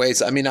different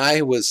ways. I mean,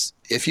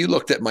 if you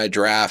looked at my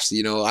drafts,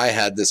 I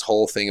had this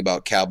whole thing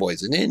about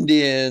cowboys and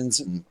Indians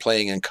and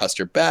playing in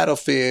Custer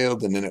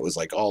Battlefield. And then it was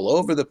like all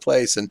over the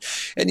place. And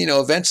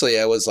eventually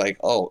I was like,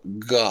 oh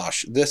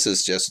gosh, this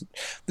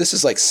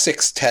is like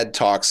 6 TED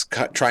Talks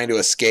trying to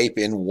escape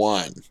in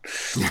one.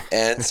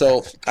 And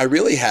so I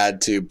really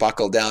had to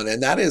buckle down.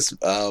 And that is,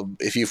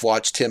 if you've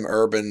watched Tim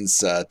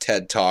Urban's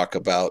TED Talk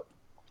about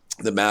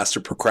the master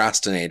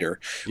procrastinator.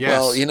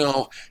 Yes.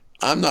 Well,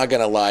 I'm not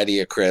going to lie to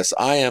you, Chris.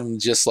 I am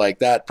just like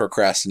that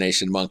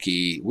procrastination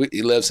monkey.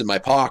 He lives in my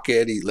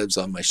pocket. He lives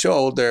on my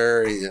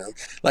shoulder.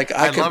 Like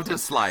I loved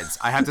his slides.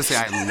 I have to say,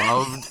 I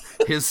loved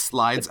his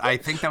slides. I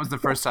think that was the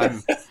first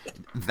time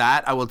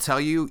that I will tell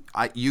you,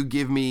 you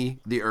give me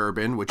the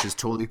Urban, which is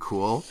totally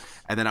cool.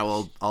 And then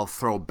I'll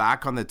throw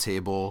back on the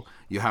table.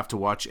 You have to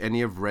watch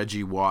any of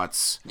Reggie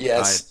Watts,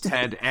 Yes.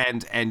 TED,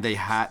 and they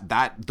had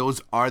that. Those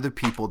are the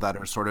people that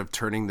are sort of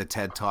turning the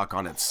TED Talk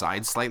on its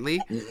side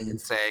slightly and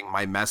saying,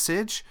 my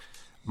message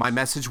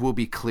will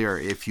be clear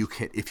if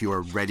you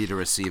are ready to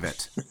receive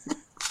it.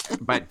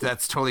 But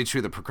that's totally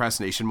true. The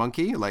procrastination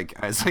monkey,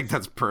 I was like,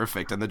 that's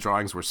perfect, and the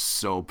drawings were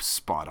so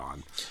spot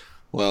on.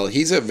 Well,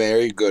 he's a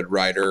very good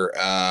writer,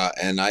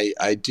 and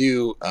I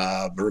do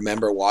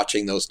remember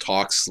watching those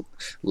talks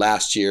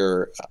last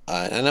year,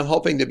 and I'm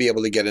hoping to be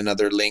able to get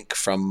another link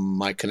from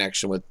my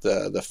connection with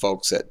the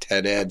folks at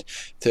TED Ed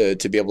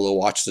to be able to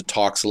watch the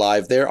talks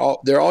live. They're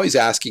always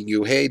asking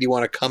you, hey, do you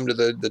want to come to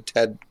the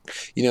TED?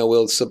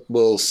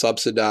 We'll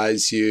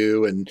subsidize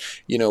you, and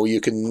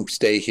you can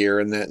stay here,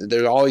 and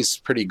there are always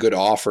pretty good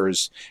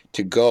offers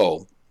to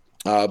go.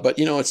 But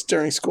it's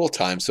during school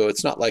time, so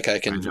it's not like I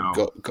can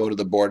go to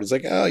the board. It's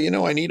like, oh,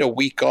 I need a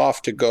week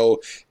off to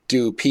go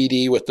do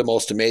PD with the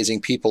most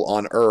amazing people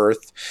on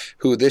earth,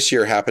 who this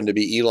year happened to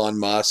be Elon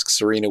Musk,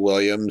 Serena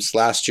Williams.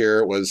 Last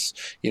year it was,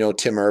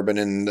 Tim Urban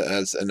and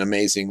an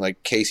amazing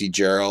like Casey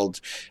Gerald,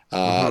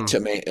 and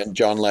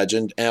John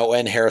Legend.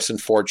 And Harrison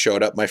Ford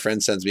showed up. My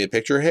friend sends me a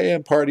picture. Hey,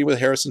 I'm partying with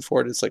Harrison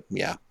Ford. It's like,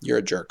 yeah, you're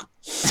a jerk.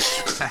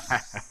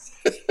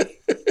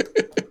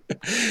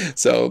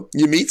 So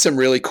you meet some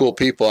really cool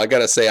people. I got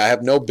to say, I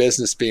have no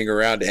business being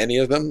around any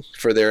of them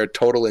for their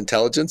total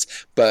intelligence,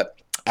 but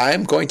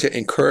I'm going to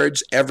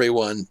encourage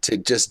everyone to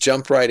just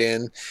jump right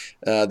in,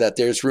 that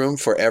there's room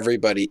for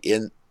everybody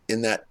in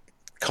that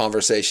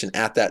conversation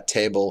at that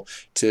table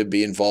to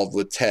be involved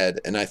with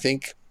TED. And I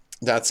think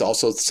that's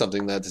also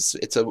something that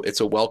it's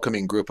a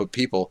welcoming group of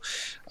people,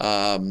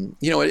 and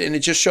it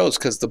just shows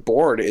because the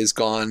board is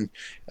gone.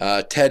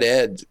 TED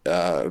Ed,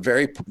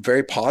 very,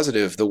 very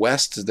positive. The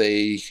West,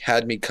 they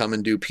had me come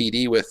and do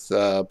PD with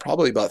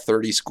probably about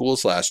 30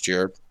 schools last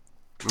year.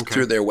 Okay.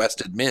 Through their West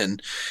admin,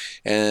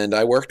 and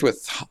I worked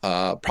with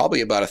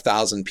probably about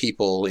 1,000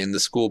 people in the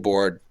school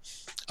board,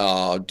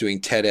 doing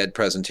TED Ed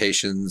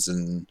presentations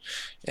and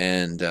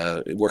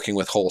working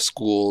with whole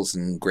schools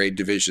and grade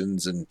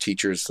divisions and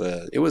teachers.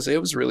 It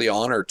was really an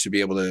honor to be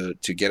able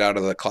to get out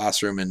of the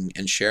classroom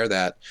and share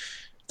that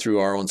through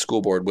our own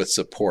school board with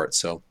support.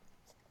 So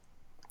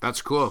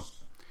that's cool.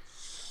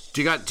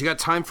 Do you got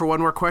time for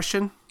one more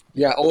question?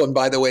 Yeah. Oh, and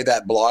by the way,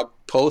 that blog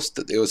post,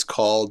 it was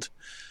called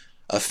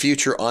 "A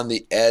Future on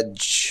the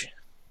Edge."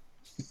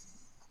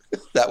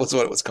 That was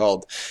what it was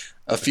called.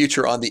 A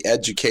future on the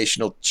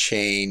educational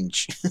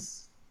change.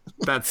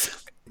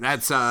 That's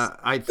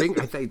I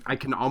think I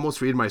can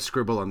almost read my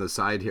scribble on the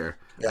side here.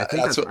 Yeah,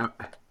 that's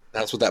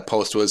what that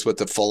post was with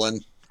the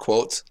Fullen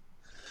quotes.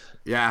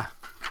 Yeah.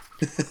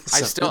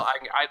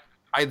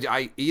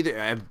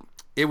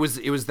 It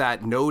was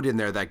that note in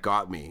there that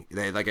got me.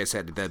 Like I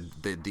said,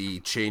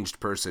 the changed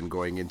person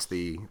going into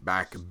the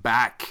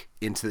back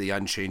into the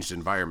unchanged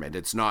environment.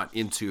 It's not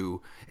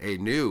into a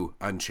new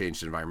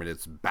unchanged environment.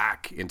 It's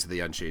back into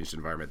the unchanged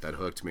environment that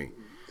hooked me.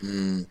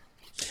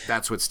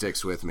 That's what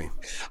sticks with me.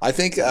 I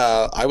think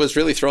I was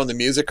really throwing the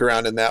music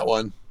around in that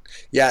one.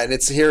 Yeah, and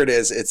here it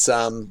is. It's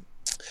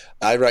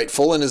I write,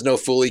 Fullen is no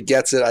fool. He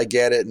gets it. I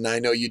get it. And I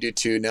know you do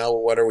too. Now,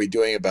 what are we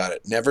doing about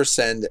it? Never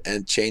send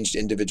a changed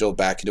individual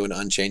back into an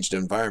unchanged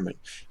environment.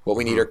 What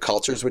we need are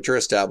cultures which are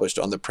established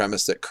on the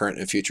premise that current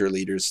and future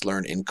leaders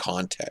learn in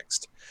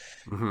context.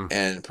 Mm-hmm.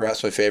 And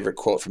perhaps my favorite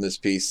quote from this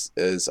piece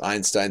is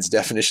Einstein's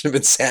definition of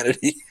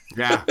insanity.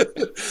 Yeah.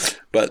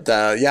 But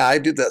I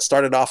did that.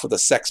 Started off with the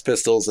Sex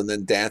Pistols and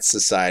then Dance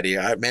Society.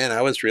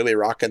 I was really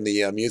rocking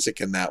the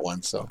music in that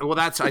one. So well,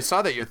 I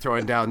saw that you're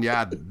throwing down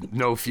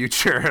no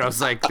future, and I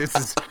was like,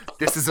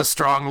 this is a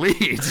strong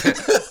lead,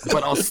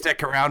 but I'll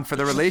stick around for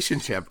the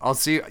relationship. I'll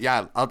see.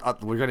 Yeah,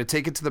 we're gonna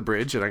take it to the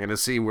bridge, and I'm gonna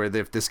see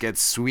if this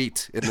gets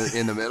sweet in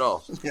the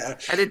middle. Yeah,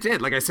 and it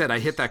did. Like I said, I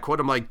hit that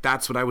quote. I'm like,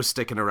 that's what I was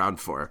sticking around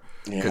for,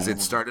 because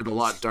it started a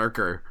lot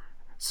darker.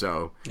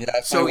 So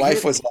Yeah, so my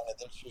wife was on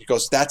it. She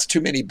goes, "That's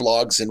too many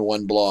blogs in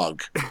one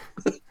blog."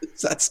 that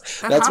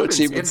That's what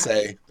she happens. would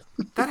say.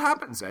 That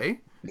happens, eh?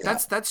 Yeah.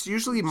 That's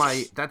usually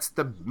that's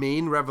the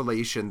main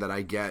revelation that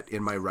I get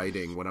in my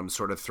writing when I'm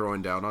sort of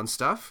throwing down on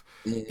stuff.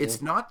 Hmm.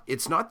 It's not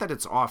that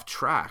it's off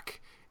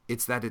track.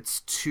 It's that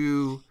it's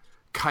too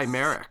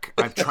chimeric.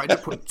 I've tried to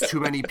put too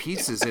many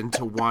pieces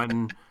into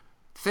one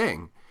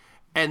thing.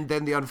 And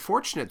then the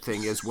unfortunate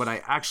thing is what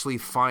I actually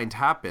find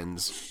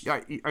happens.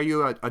 Are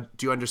you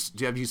do you understand?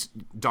 Do you have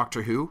used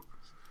Doctor Who?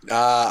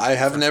 I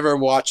have never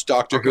watched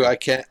Doctor Who. Okay. I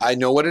can't. I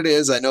know what it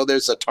is. I know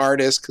there's a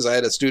TARDIS because I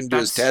had a student do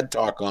his That's TED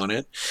talk on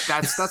it.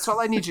 that's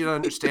all I need you to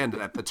understand,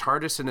 that the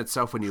TARDIS in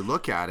itself, when you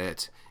look at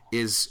it,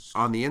 is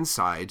on the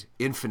inside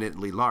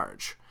infinitely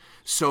large.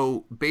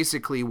 So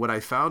basically what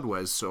I found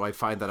was, so I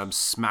find that I'm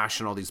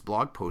smashing all these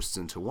blog posts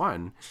into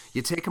one.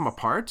 You take them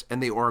apart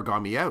and they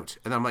origami out.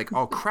 And I'm like,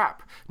 oh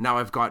crap, now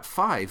I've got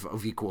 5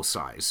 of equal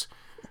size.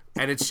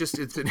 And it's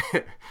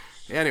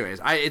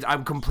anyways,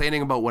 I'm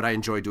complaining about what I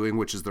enjoy doing,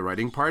 which is the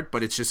writing part,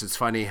 but it's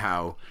funny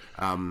how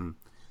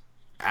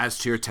as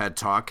to your TED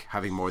talk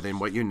having more than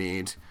what you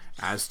need,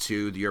 as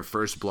to your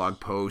first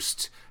blog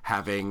post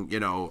having,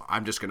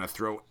 I'm just going to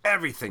throw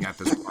everything at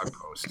this blog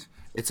post.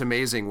 It's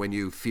amazing when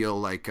you feel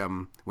like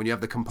when you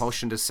have the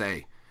compulsion to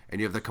say,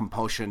 and you have the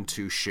compulsion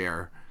to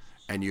share,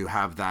 and you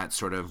have that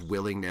sort of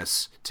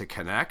willingness to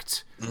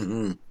connect.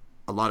 Mm-hmm.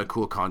 A lot of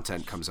cool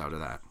content comes out of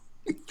that.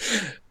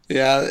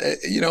 Yeah,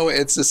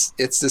 it's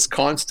this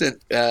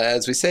constant,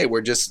 as we say,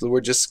 we're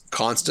just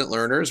constant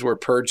learners. We're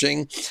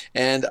purging,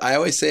 and I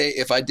always say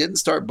if I didn't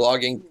start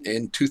blogging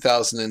in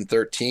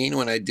 2013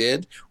 when I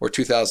did, or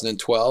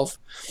 2012,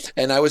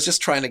 and I was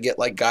just trying to get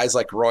like guys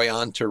like Roy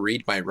on to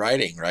read my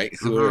writing, right?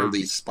 Who are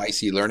these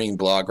spicy learning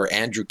blog, or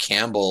Andrew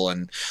Campbell,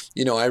 and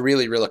I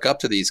really look up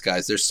to these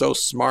guys. They're so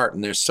smart,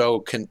 and they're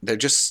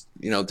just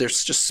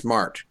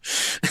smart,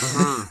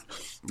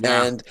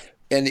 Yeah.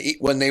 And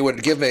when they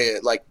would give me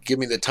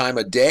the time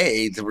of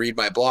day to read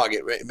my blog,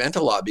 it meant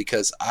a lot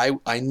because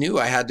I knew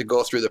I had to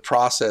go through the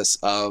process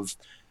of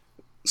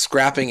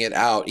scrapping it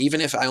out,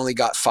 even if I only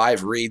got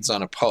 5 reads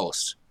on a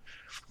post.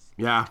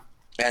 Yeah.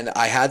 And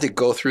I had to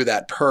go through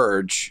that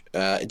purge,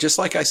 just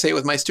like I say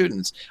with my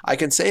students. I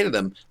can say to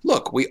them,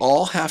 look, we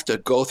all have to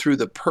go through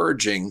the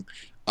purging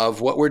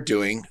of what we're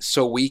doing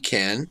so we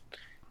can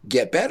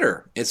get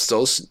better. It's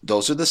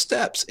those are the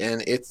steps,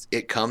 and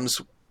it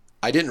comes.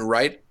 I didn't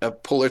write a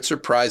Pulitzer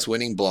Prize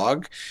winning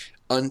blog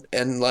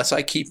unless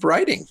I keep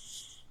writing.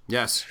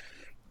 Yes.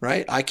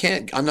 Right?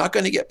 I'm not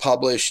going to get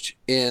published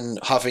in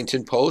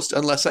Huffington Post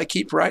unless I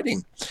keep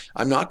writing.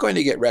 I'm not going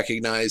to get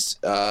recognized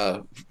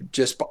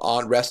just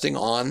on resting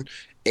on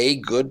a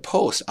good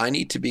post. I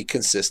need to be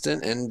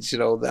consistent. And,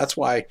 that's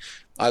why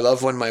I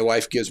love when my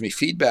wife gives me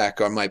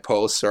feedback on my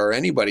posts, or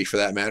anybody for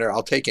that matter.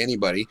 I'll take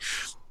anybody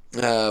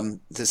to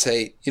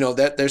say,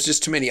 that there's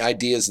just too many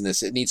ideas in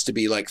this. It needs to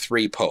be like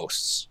 3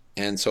 posts.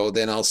 And so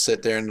then I'll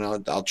sit there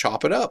and I'll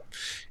chop it up.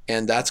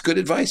 And that's good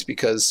advice,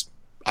 because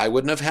I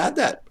wouldn't have had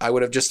that. I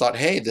would have just thought,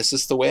 hey, this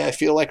is the way I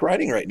feel like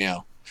writing right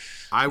now.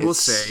 I will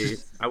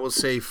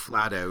say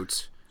flat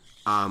out,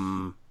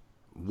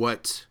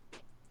 what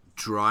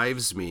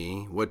drives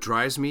me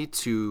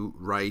to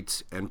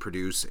write and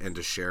produce and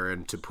to share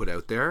and to put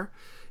out there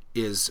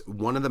is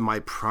one of my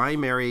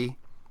primary,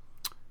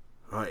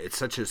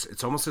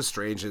 it's almost as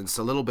strange, and it's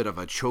a little bit of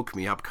a choke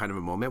me up kind of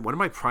a moment. One of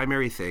my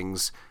primary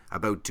things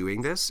about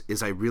doing this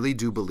is I really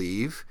do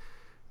believe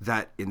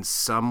that in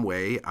some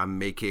way I'm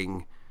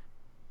making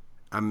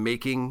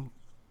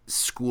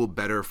school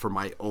better for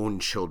my own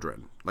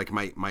children, like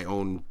my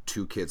own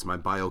 2 kids, my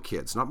bio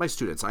kids, not my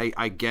students.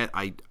 I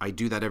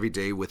do that every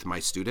day with my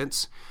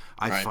students.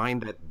 I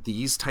find that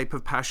these type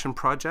of passion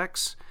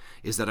projects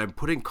is that I'm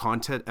putting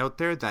content out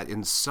there that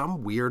in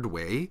some weird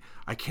way,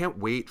 I can't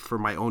wait for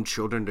my own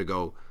children to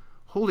go,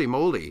 holy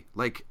moly.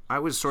 Like, I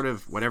was sort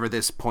of, whatever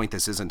this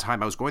is in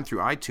time, I was going through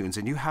iTunes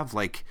and you have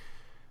like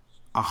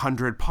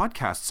 100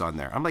 podcasts on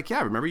there. I'm like,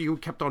 yeah, remember you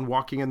kept on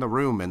walking in the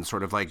room and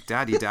sort of like,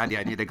 daddy,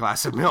 I need a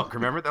glass of milk.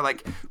 Remember? They're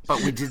like,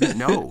 but we didn't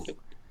know.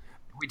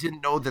 We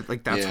didn't know that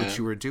like that's what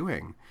you were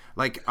doing.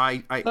 Like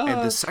and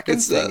the second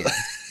thing is,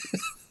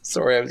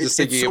 sorry, I was just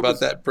thinking about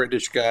that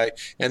British guy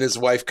and his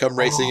wife come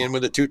racing in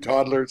with the 2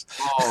 toddlers.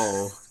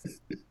 Oh,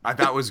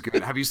 that was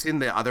good. Have you seen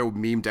the other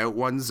memed out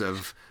ones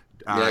of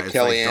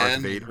Kellyanne,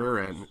 Darth Vader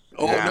and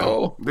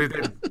no,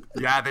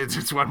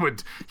 this one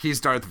would he's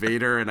Darth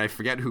Vader and I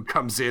forget who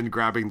comes in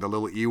grabbing the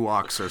little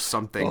Ewoks or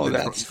something. Oh,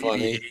 that's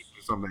funny.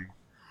 Or something.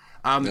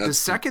 The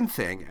second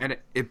thing, and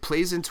it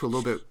plays into a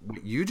little bit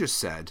what you just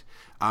said.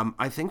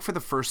 I think for the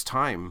first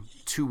time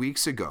 2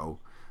 weeks ago,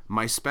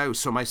 my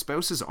spouse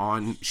is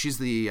on. She's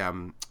the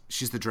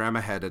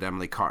drama head at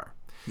Emily Carr.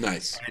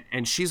 Nice.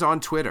 And she's on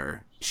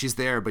Twitter. She's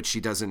there, but she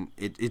doesn't.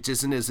 It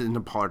isn't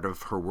a part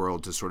of her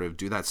world to sort of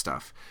do that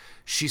stuff.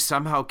 She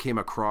somehow came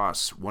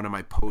across one of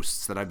my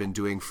posts that I've been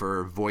doing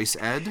for Voice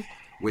Ed,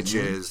 which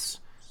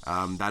is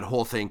that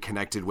whole thing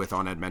connected with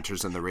On Ed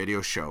Mentors and the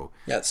radio show.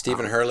 Yeah,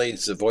 Stephen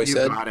Hurley's the Voice you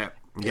Ed. Got it.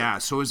 Yeah,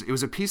 so it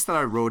was a piece that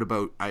I wrote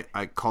about,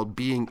 I called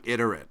Being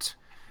Iterate,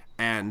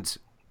 and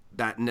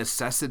that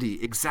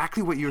necessity,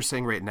 exactly what you're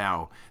saying right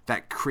now,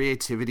 that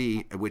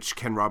creativity, which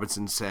Ken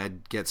Robinson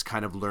said gets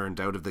kind of learned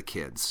out of the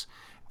kids.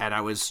 And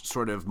I was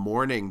sort of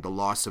mourning the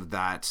loss of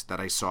that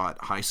I saw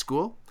at high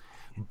school,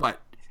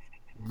 but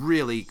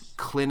really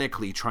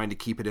clinically trying to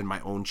keep it in my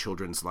own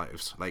children's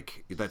lives.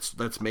 Like,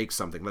 let's make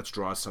something, let's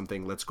draw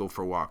something, let's go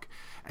for a walk.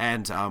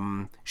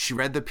 And she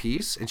read the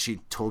piece and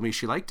she told me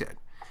she liked it.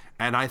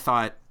 And I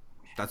thought,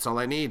 that's all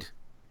I need.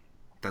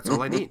 That's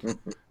all I need.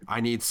 I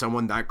need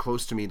someone that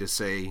close to me to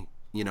say,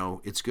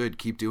 it's good.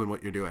 Keep doing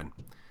what you're doing.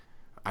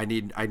 I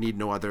need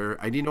no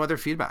other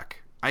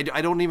feedback. I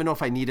don't even know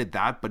if I needed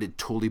that, but it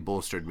totally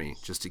bolstered me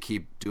just to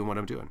keep doing what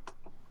I'm doing.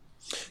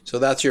 So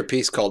that's your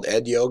piece called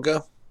Ed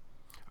Yoga?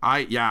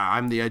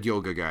 I'm the Ed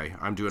Yoga guy.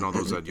 I'm doing all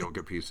those Ed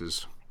Yoga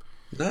pieces.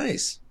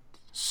 Nice.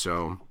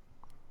 So,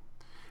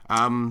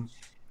 how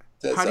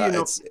do you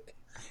know?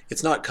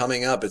 It's not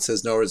coming up. It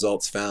says no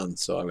results found,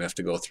 so I'm going to have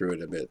to go through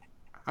it a bit.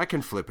 I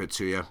can flip it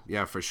to you.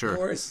 Yeah, for sure. No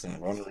worries. I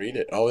want to read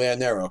it. Oh, yeah,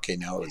 there. Okay,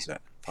 now it was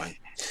that. Fine.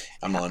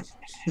 I'm on.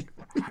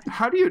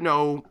 How do you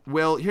know?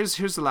 Well, here's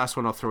the last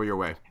one I'll throw your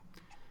way.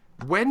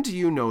 When do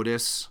you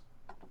notice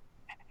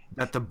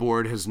that the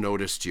board has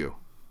noticed you?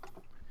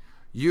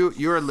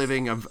 You're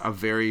living a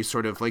very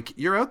sort of, like,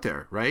 you're out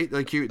there, right?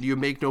 Like, you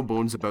make no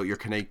bones about your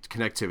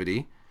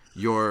connectivity.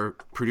 You're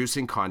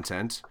producing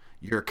content.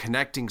 You're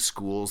connecting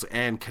schools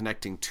and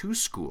connecting to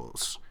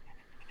schools.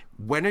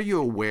 When are you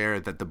aware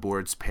that the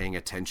board's paying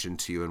attention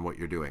to you and what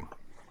you're doing?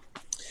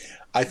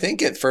 I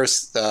think it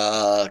first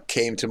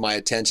came to my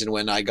attention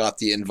when I got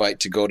the invite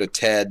to go to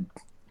TED,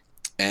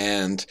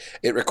 and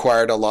it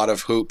required a lot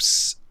of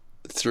hoops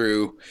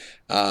through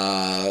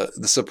the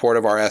support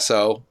of our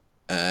SO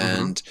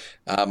and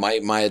my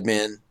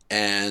admin,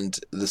 and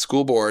the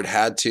school board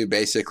had to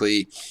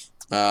basically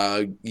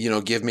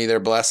give me their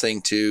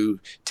blessing to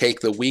take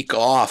the week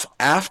off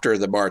after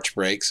the March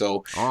break.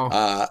 So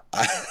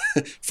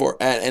for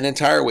an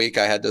entire week,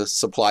 I had to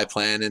supply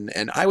plan,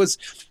 and I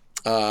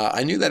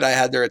knew that I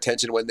had their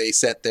attention when they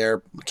sent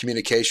their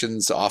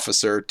communications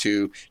officer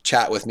to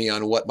chat with me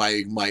on what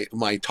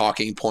my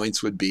talking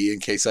points would be in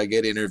case I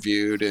get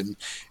interviewed,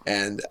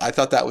 and I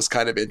thought that was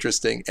kind of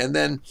interesting. And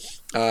then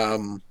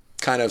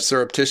kind of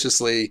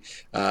surreptitiously,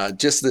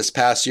 just this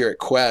past year at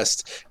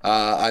Quest,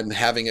 I'm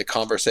having a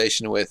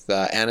conversation with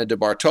Anna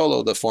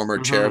DeBartolo, the former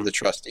chair of the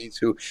trustees,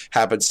 who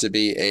happens to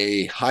be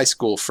a high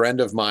school friend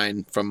of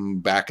mine from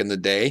back in the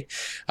day.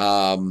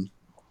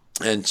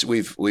 And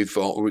we've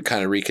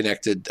kind of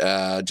reconnected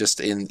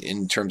just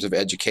in terms of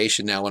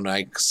education now. When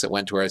I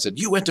went to her, I said,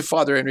 "You went to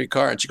Father Henry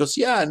Carr?" And she goes,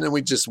 "Yeah." And then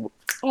we just,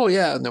 "Oh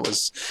yeah," and it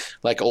was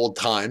like old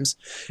times.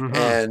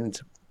 And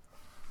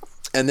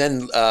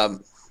then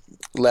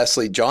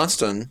Leslie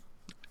Johnston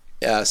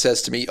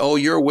says to me, "Oh,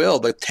 you're Will,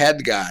 the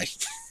TED guy."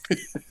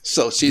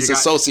 So she's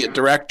associate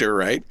director,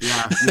 right?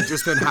 Yeah, you've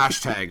just been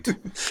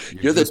hashtagged.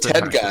 You're the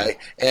TED guy,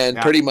 and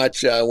pretty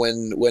much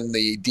when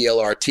the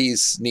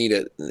DLRTs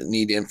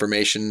need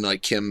information,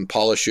 like Kim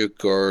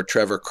Polishuk or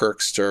Trevor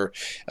Kirkst or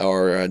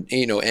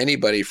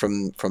anybody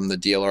from the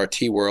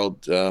DLRT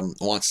world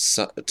wants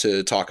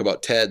to talk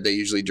about TED, they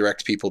usually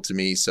direct people to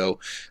me. So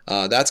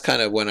that's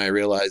kind of when I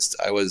realized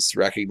I was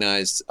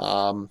recognized.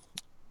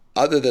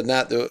 Other than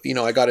that,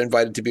 I got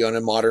invited to be on a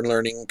modern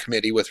learning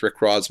committee with Rick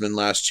Rosman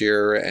last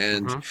year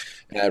and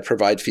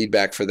provide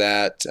feedback for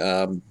that.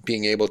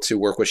 Being able to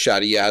work with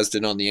Shadi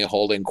Yazdan on the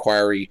whole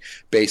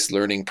inquiry-based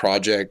learning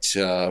project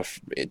 2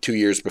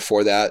 years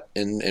before that,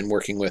 and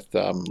working with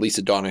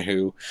Lisa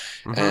Donahue,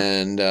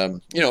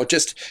 and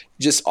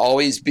just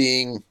always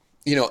being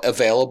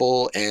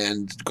available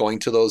and going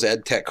to those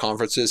ed tech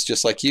conferences,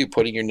 just like you,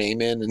 putting your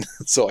name in. And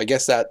so I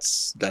guess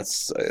that's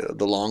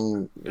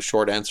the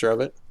short answer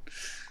of it.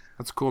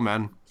 That's cool,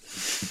 man.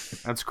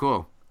 That's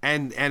cool.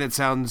 And it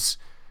sounds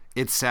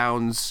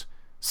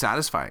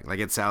satisfying. Like,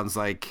 it sounds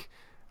like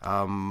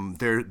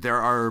there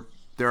are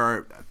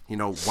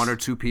one or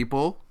two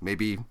people,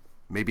 maybe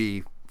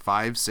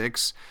 5,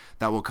 6,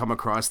 that will come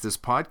across this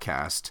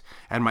podcast.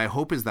 And my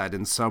hope is that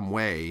in some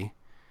way,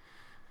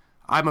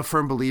 I'm a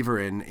firm believer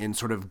in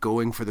sort of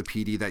going for the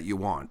PD that you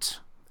want.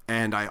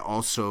 And I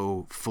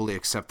also fully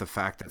accept the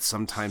fact that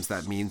sometimes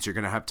that means you're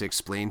going to have to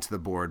explain to the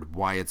board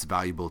why it's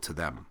valuable to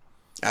them.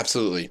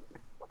 Absolutely.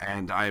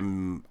 And I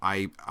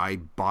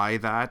buy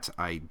that.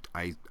 I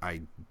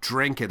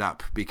drink it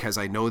up, because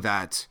I know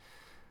that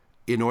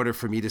in order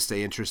for me to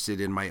stay interested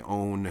in my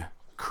own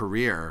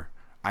career,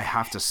 I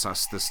have to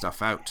suss this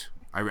stuff out.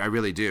 I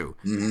really do.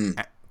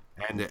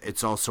 And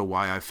it's also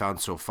why I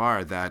found so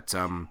far that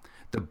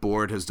the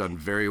board has done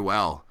very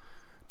well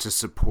to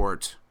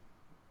support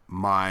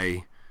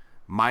my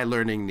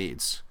learning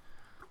needs.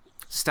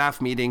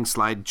 Staff meetings,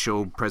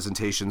 slideshow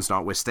presentations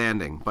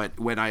notwithstanding, but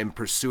when I'm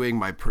pursuing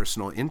my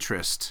personal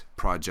interest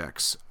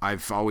projects,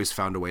 I've always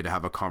found a way to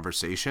have a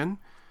conversation,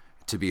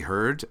 to be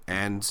heard,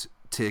 and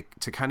to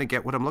kind of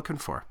get what I'm looking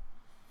for.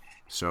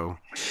 So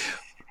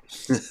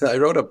I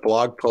wrote a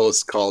blog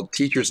post called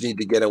 "Teachers Need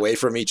to Get Away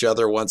from Each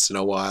Other Once in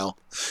a While."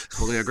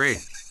 Totally agree.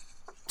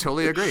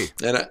 Totally agree.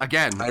 And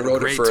Again, I wrote it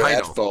great for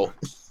title. EdFo.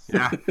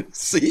 Yeah.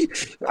 See,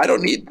 I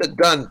don't need that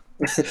done.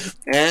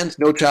 And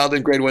no child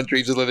in grade 1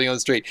 dreams of living on the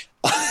street.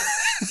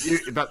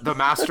 The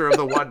master of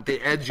the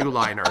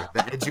edu-liner, the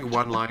edu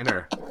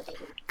one-liner.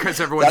 Because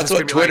everyone's That's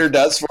just what gonna be Twitter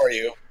does for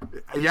you.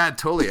 yeah,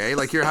 totally. Eh?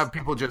 Like you have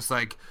people just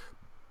like,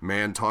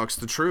 man talks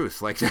the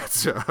truth. Like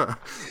that's,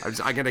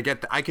 I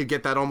could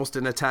get that almost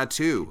in a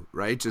tattoo,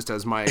 right? Just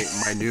as my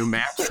new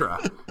mantra.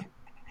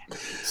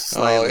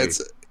 Slightly.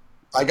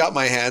 I got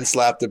my hand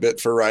slapped a bit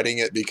for writing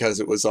it because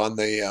it was on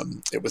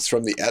it was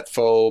from the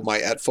my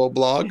EdFo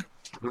blog.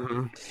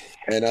 Mm-hmm.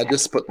 And I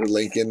just put the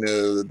link in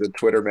the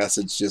Twitter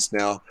message just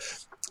now.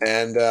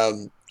 And,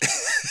 and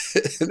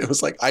it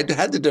was like, I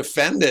had to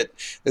defend it.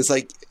 It's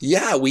like,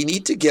 yeah, we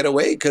need to get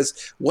away,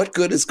 because what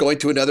good is going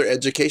to another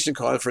education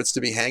conference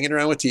to be hanging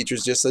around with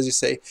teachers, just as you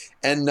say,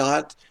 and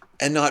not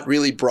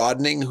really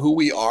broadening who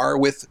we are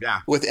with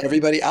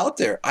everybody out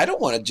there. I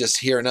don't want to just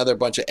hear another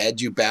bunch of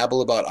edu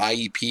babble about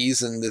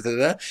IEPs and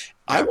da.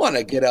 I want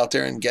to get out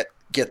there and get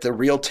the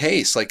real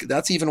taste. Like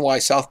that's even why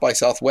South by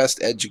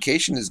Southwest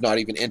education is not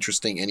even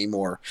interesting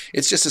anymore.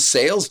 It's just a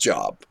sales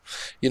job.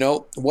 You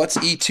know, what's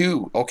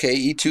E2? Okay,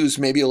 E2 is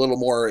maybe a little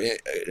more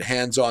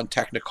hands-on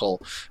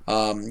technical.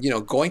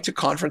 Going to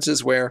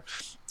conferences where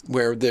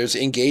there's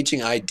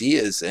engaging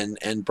ideas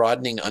and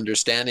broadening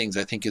understandings,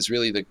 I think is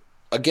really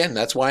again,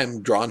 that's why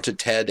I'm drawn to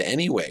TED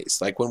anyways.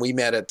 Like when we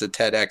met at the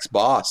TEDx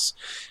Boss,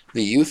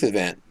 the youth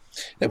event,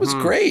 it was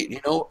great. You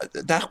know,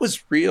 that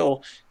was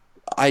real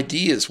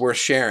ideas worth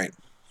sharing.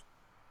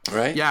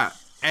 Right? Yeah.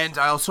 And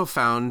I also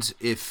found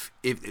if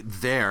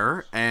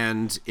there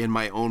and in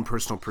my own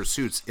personal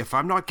pursuits, if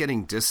I'm not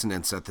getting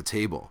dissonance at the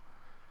table,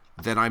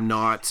 then I'm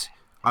not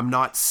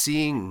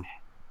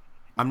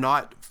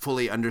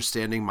fully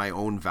understanding my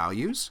own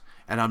values,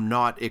 and I'm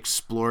not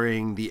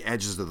exploring the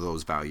edges of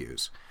those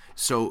values.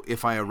 So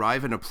if I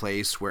arrive in a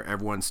place where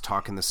everyone's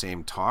talking the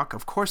same talk,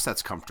 of course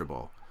that's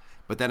comfortable.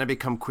 But then I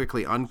become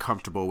quickly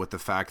uncomfortable with the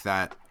fact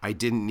that I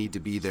didn't need to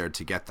be there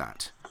to get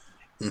that.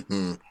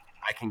 Mm-hmm.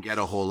 I can get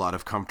a whole lot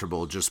of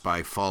comfortable just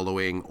by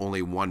following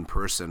only one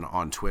person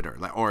on Twitter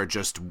or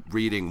just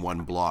reading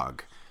one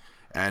blog.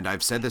 And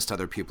I've said this to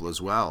other people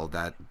as well,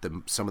 that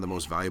some of the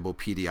most valuable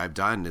PD I've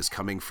done is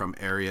coming from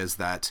areas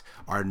that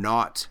are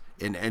not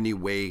in any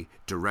way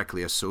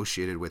directly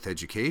associated with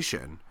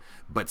education,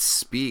 but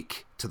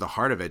speak to the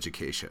heart of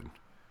education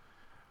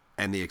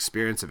and the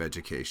experience of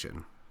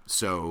education.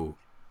 So,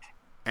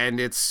 and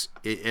it's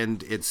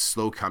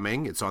slow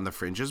coming, it's on the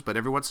fringes, but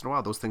every once in a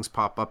while those things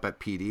pop up at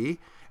PD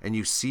and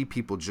you see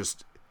people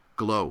just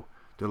glow.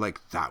 They're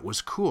like, that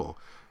was cool.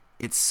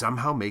 It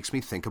somehow makes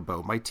me think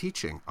about my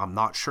teaching. I'm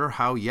not sure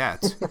how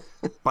yet,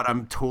 but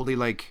I'm totally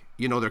like,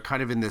 they're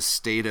kind of in this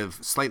state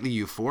of slightly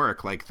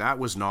euphoric, like that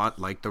was not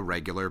like the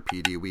regular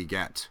PD we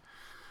get.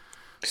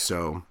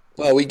 So...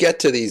 Well, we get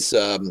to these,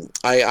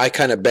 I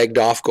kind of begged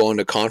off going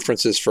to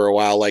conferences for a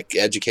while, like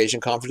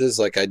education conferences.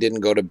 Like I didn't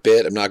go to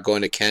BIT. I'm not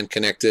going to Can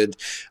Connected.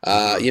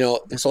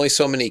 There's only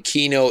so many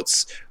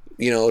keynotes,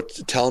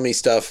 telling me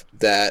stuff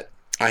that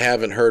I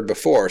haven't heard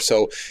before.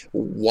 So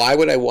why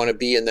would I want to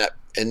be in that?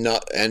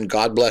 And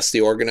God bless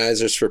the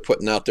organizers for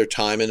putting out their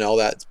time and all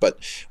that. But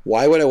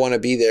why would I want to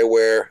be there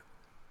where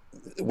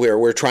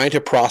we're trying to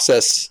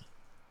process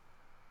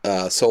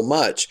so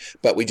much,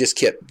 but we just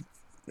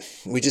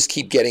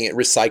keep getting it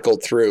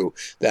recycled through,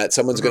 that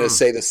someone's going to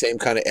say the same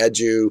kind of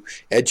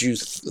edu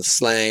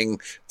slang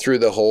through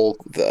the whole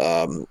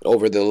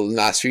over the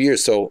last few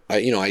years. So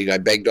I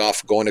begged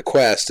off going to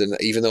Quest, and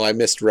even though I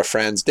missed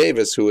Franz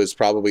Davis, who is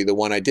probably the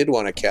one I did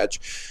want to catch.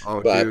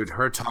 Dude,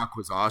 her talk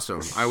was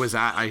awesome.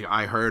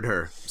 I heard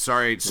her.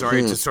 Sorry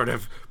to sort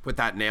of put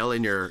that nail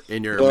in your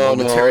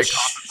momentary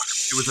coffin.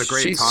 It was a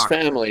great talk.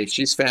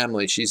 She's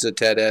family. She's a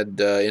TED Ed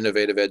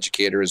innovative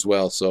educator as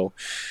well. So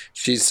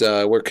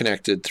we're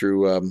connected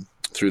through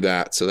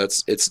that. So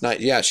it's not.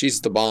 Yeah,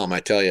 she's the bomb.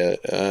 I tell you,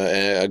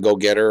 a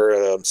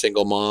go-getter,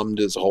 single mom,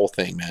 does the whole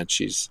thing, man.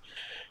 She's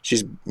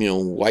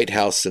White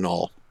House and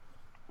all.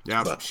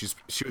 Yeah,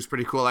 she was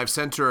pretty cool. I've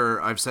sent her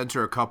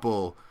a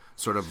couple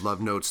sort of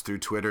love notes through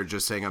Twitter,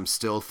 just saying I'm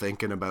still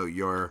thinking about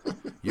your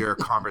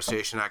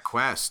conversation at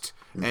Quest,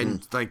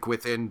 and like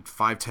within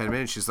 5-10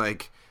 minutes, she's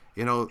like,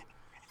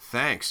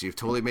 thanks, you've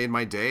totally made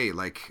my day.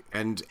 Like,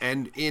 and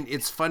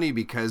it's funny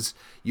because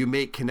you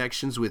make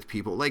connections with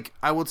people. Like,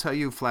 I will tell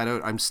you flat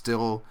out, I'm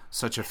still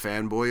such a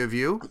fanboy of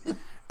you,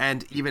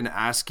 and even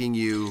asking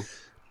you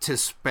to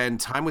spend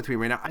time with me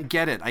right now. I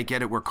get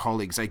it. We're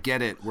colleagues. I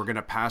get it. We're going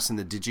to pass in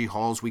the Digi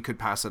Halls. We could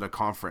pass at a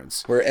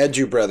conference. We're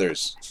Edu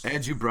Brothers.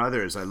 Edu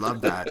Brothers. I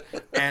love that.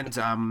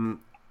 And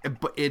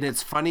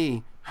it's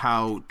funny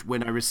how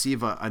when I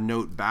receive a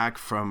note back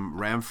from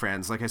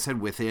RamFriends, like I said,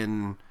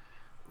 within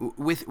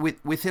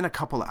a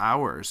couple of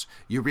hours,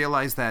 you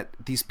realize that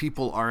these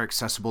people are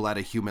accessible at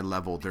a human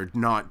level. They're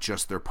not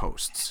just their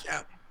posts.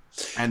 Yeah.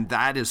 And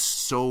that is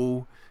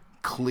so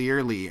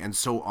clearly and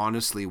so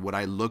honestly what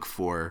I look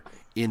for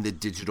in the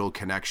digital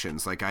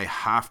connections. Like, I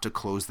have to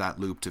close that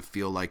loop to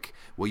feel like,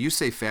 well, you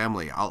say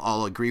family.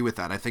 I'll agree with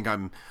that. I think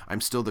I'm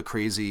still the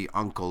crazy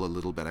uncle a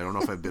little bit. I don't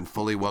know if I've been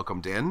fully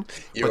welcomed in,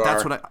 but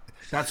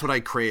that's what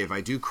I crave.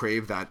 I do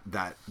crave that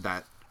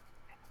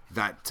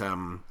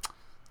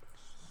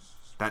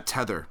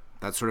tether,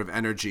 that sort of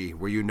energy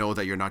where you know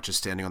that you're not just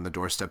standing on the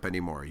doorstep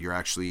anymore.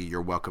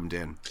 You're welcomed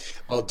in.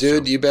 Well,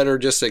 dude, you better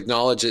just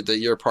acknowledge it, that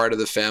you're part of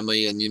the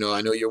family. And, I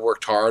know you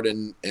worked hard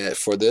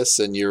for this,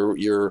 and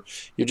you're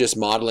just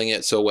modeling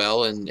it so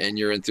well, and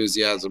your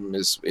enthusiasm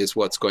is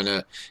what's going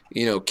to,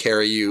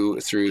 carry you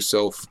through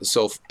so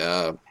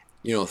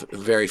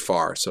very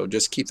far. So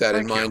just keep that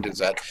in mind, is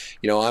that,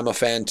 I'm a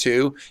fan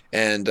too.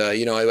 And,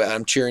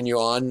 I'm cheering you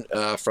on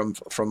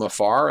from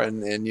afar.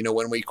 And,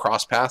 when we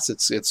cross paths,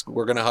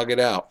 we're going to hug it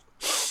out.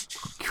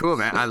 Cool,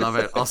 man. I love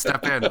it. I'll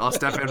step in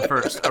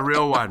first. A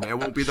real one. It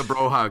won't be the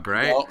bro hug,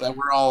 right? Well, then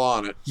we're all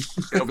on it.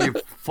 It'll be a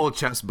full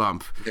chest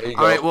bump.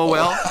 All right. Well,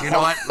 Will, you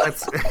know what?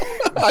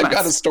 I've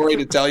got a story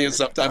to tell you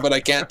sometime, but I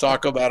can't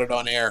talk about it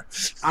on air.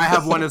 I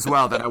have one as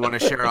well that I want to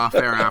share off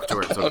air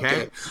afterwards.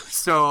 Okay.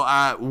 So,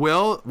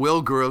 Will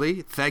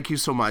Gourley, thank you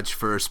so much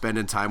for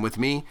spending time with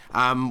me.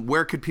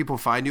 Where could people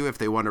find you if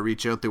they want to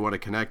reach out, they want to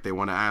connect, they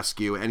want to ask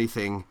you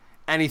anything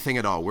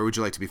at all? Where would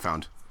you like to be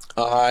found?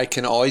 I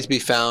can always be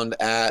found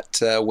at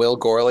Will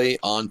Gourley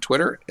on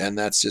Twitter, and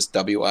that's just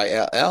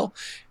WILL.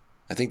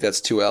 I think that's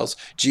 2 L's,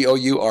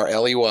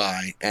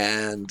 GOURLEY.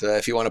 And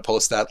if you want to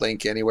post that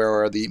link anywhere,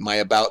 or my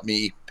About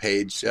Me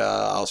page,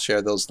 I'll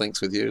share those links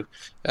with you.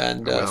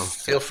 And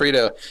feel free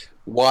to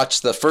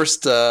watch the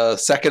first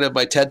second of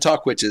my TED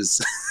Talk, which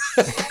is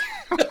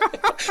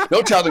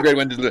don't tell the great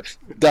one to do it.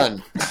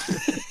 Done.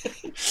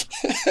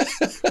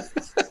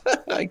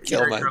 I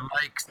kill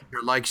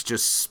your likes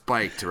just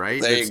spiked,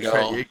 right? There you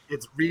go.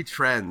 It's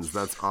retrends.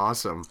 That's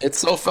awesome. It's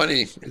so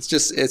funny.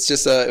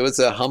 It was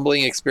a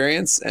humbling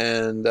experience,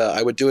 and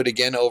I would do it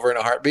again over in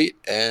a heartbeat.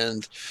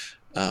 And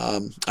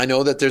I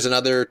know that there's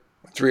another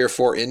 3 or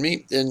 4 in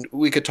me, and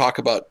we could talk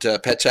about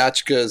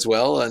Petchachka as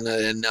well.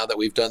 And now that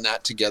we've done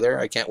that together,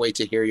 I can't wait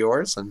to hear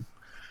yours. And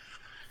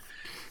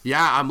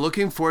yeah, I'm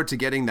looking forward to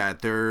getting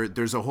that.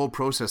 There's a whole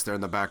process there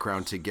in the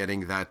background to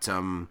getting that,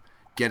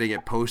 getting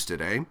it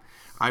posted, eh?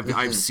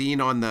 I've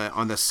seen on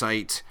the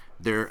site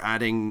they're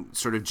adding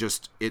sort of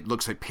just, it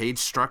looks like page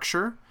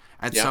structure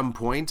at some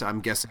point.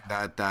 I'm guessing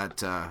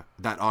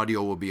that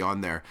audio will be on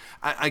there.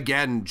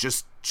 Again,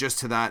 just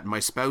to that, my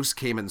spouse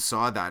came and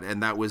saw that,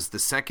 and that was the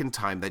second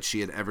time that she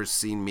had ever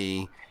seen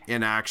me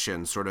in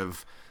action, sort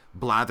of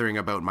blathering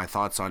about my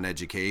thoughts on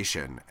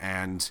education.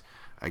 And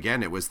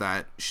again, it was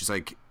that she's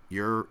like,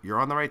 you're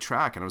on the right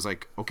track. And I was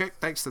like, okay,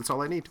 thanks. That's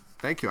all I need.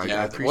 Thank you. I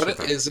appreciate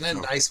that. Isn't it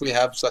nice we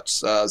have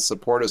such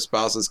supportive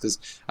spouses? Because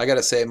I got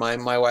to say, my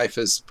wife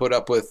has put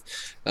up with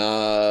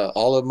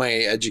all of my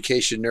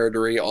education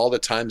nerdery, all the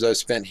times I've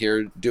spent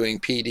here doing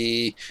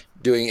PD,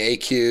 doing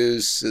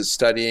AQs,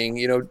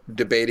 studying,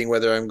 debating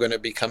whether I'm going to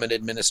become an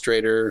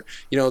administrator,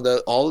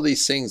 all of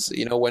these things,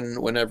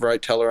 whenever I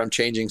tell her I'm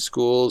changing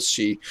schools,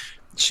 she's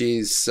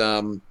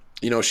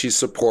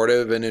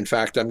supportive, and in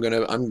fact,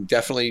 I'm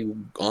definitely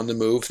on the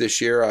move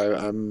this year.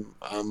 I'm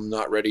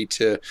not ready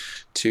to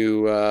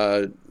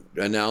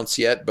announce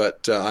yet,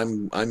 but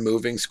I'm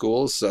moving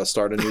schools,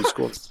 start a new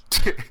school.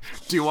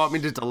 Do you want me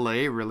to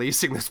delay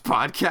releasing this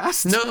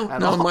podcast?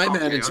 No, my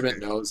management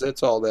knows.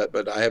 It's all that,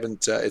 but I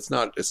haven't. It's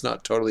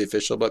not totally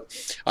official,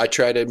 but I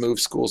try to move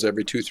schools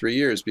every 2-3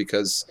 years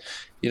because,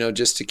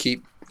 just to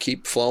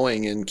keep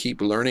flowing and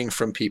keep learning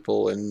from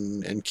people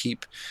and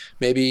keep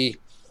maybe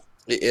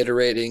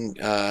iterating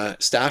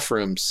staff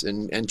rooms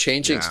and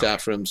changing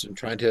staff rooms and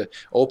trying to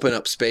open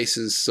up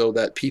spaces so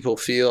that people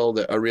feel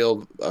that a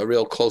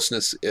real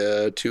closeness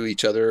to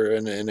each other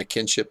and a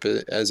kinship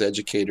as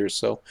educators.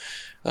 So,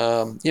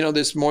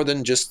 there's more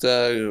than just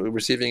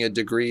receiving a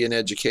degree in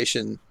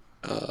education,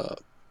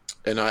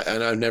 and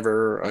I've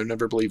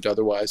never believed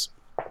otherwise.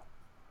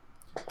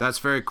 That's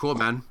very cool,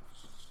 man.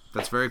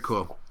 That's very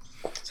cool.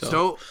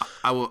 So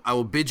I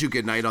will bid you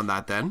good night on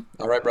that then.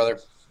 All right, brother.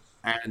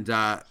 And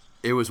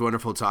it was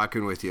wonderful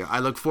talking with you. I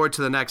look forward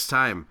to the next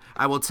time.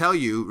 I will tell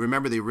you,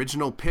 remember the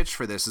original pitch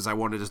for this is I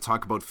wanted to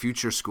talk about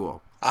future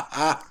school.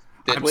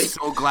 I'm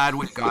so glad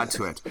we got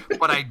to it.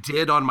 What I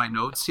did on my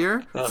notes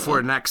here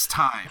for next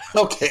time.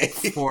 Okay.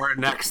 For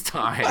next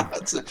time.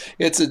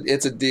 It's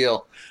a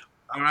deal.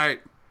 All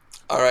right.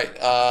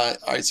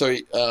 So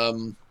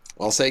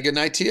I'll say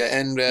goodnight to you,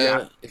 and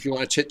if you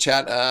want to chit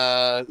chat,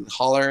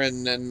 holler,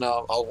 and then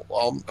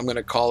I'm going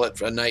to call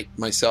it a night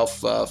myself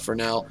for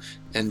now,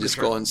 and just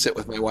go and sit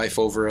with my wife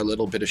over a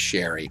little bit of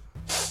sherry.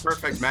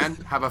 Perfect, man.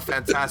 Have a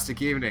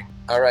fantastic evening.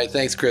 All right,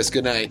 thanks, Chris.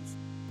 Good night.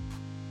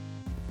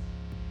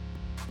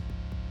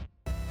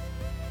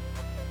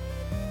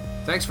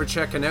 Thanks for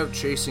checking out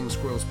Chasing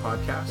Squirrels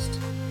podcast.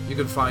 You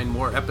can find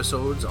more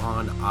episodes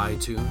on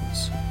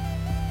iTunes.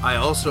 I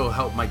also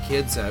help my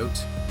kids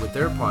out with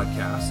their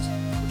podcast,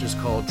 which is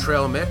called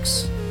Trail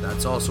Mix.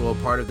 That's also a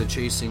part of the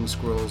Chasing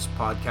Squirrels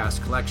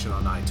podcast collection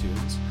on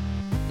iTunes.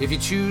 If you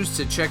choose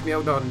to check me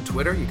out on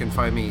Twitter, you can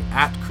find me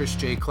at Chris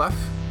J. Clough.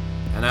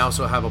 And I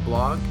also have a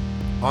blog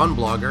on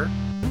Blogger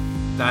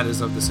that is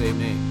of the same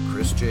name,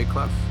 Chris J.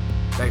 Clough.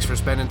 Thanks for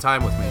spending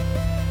time with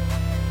me.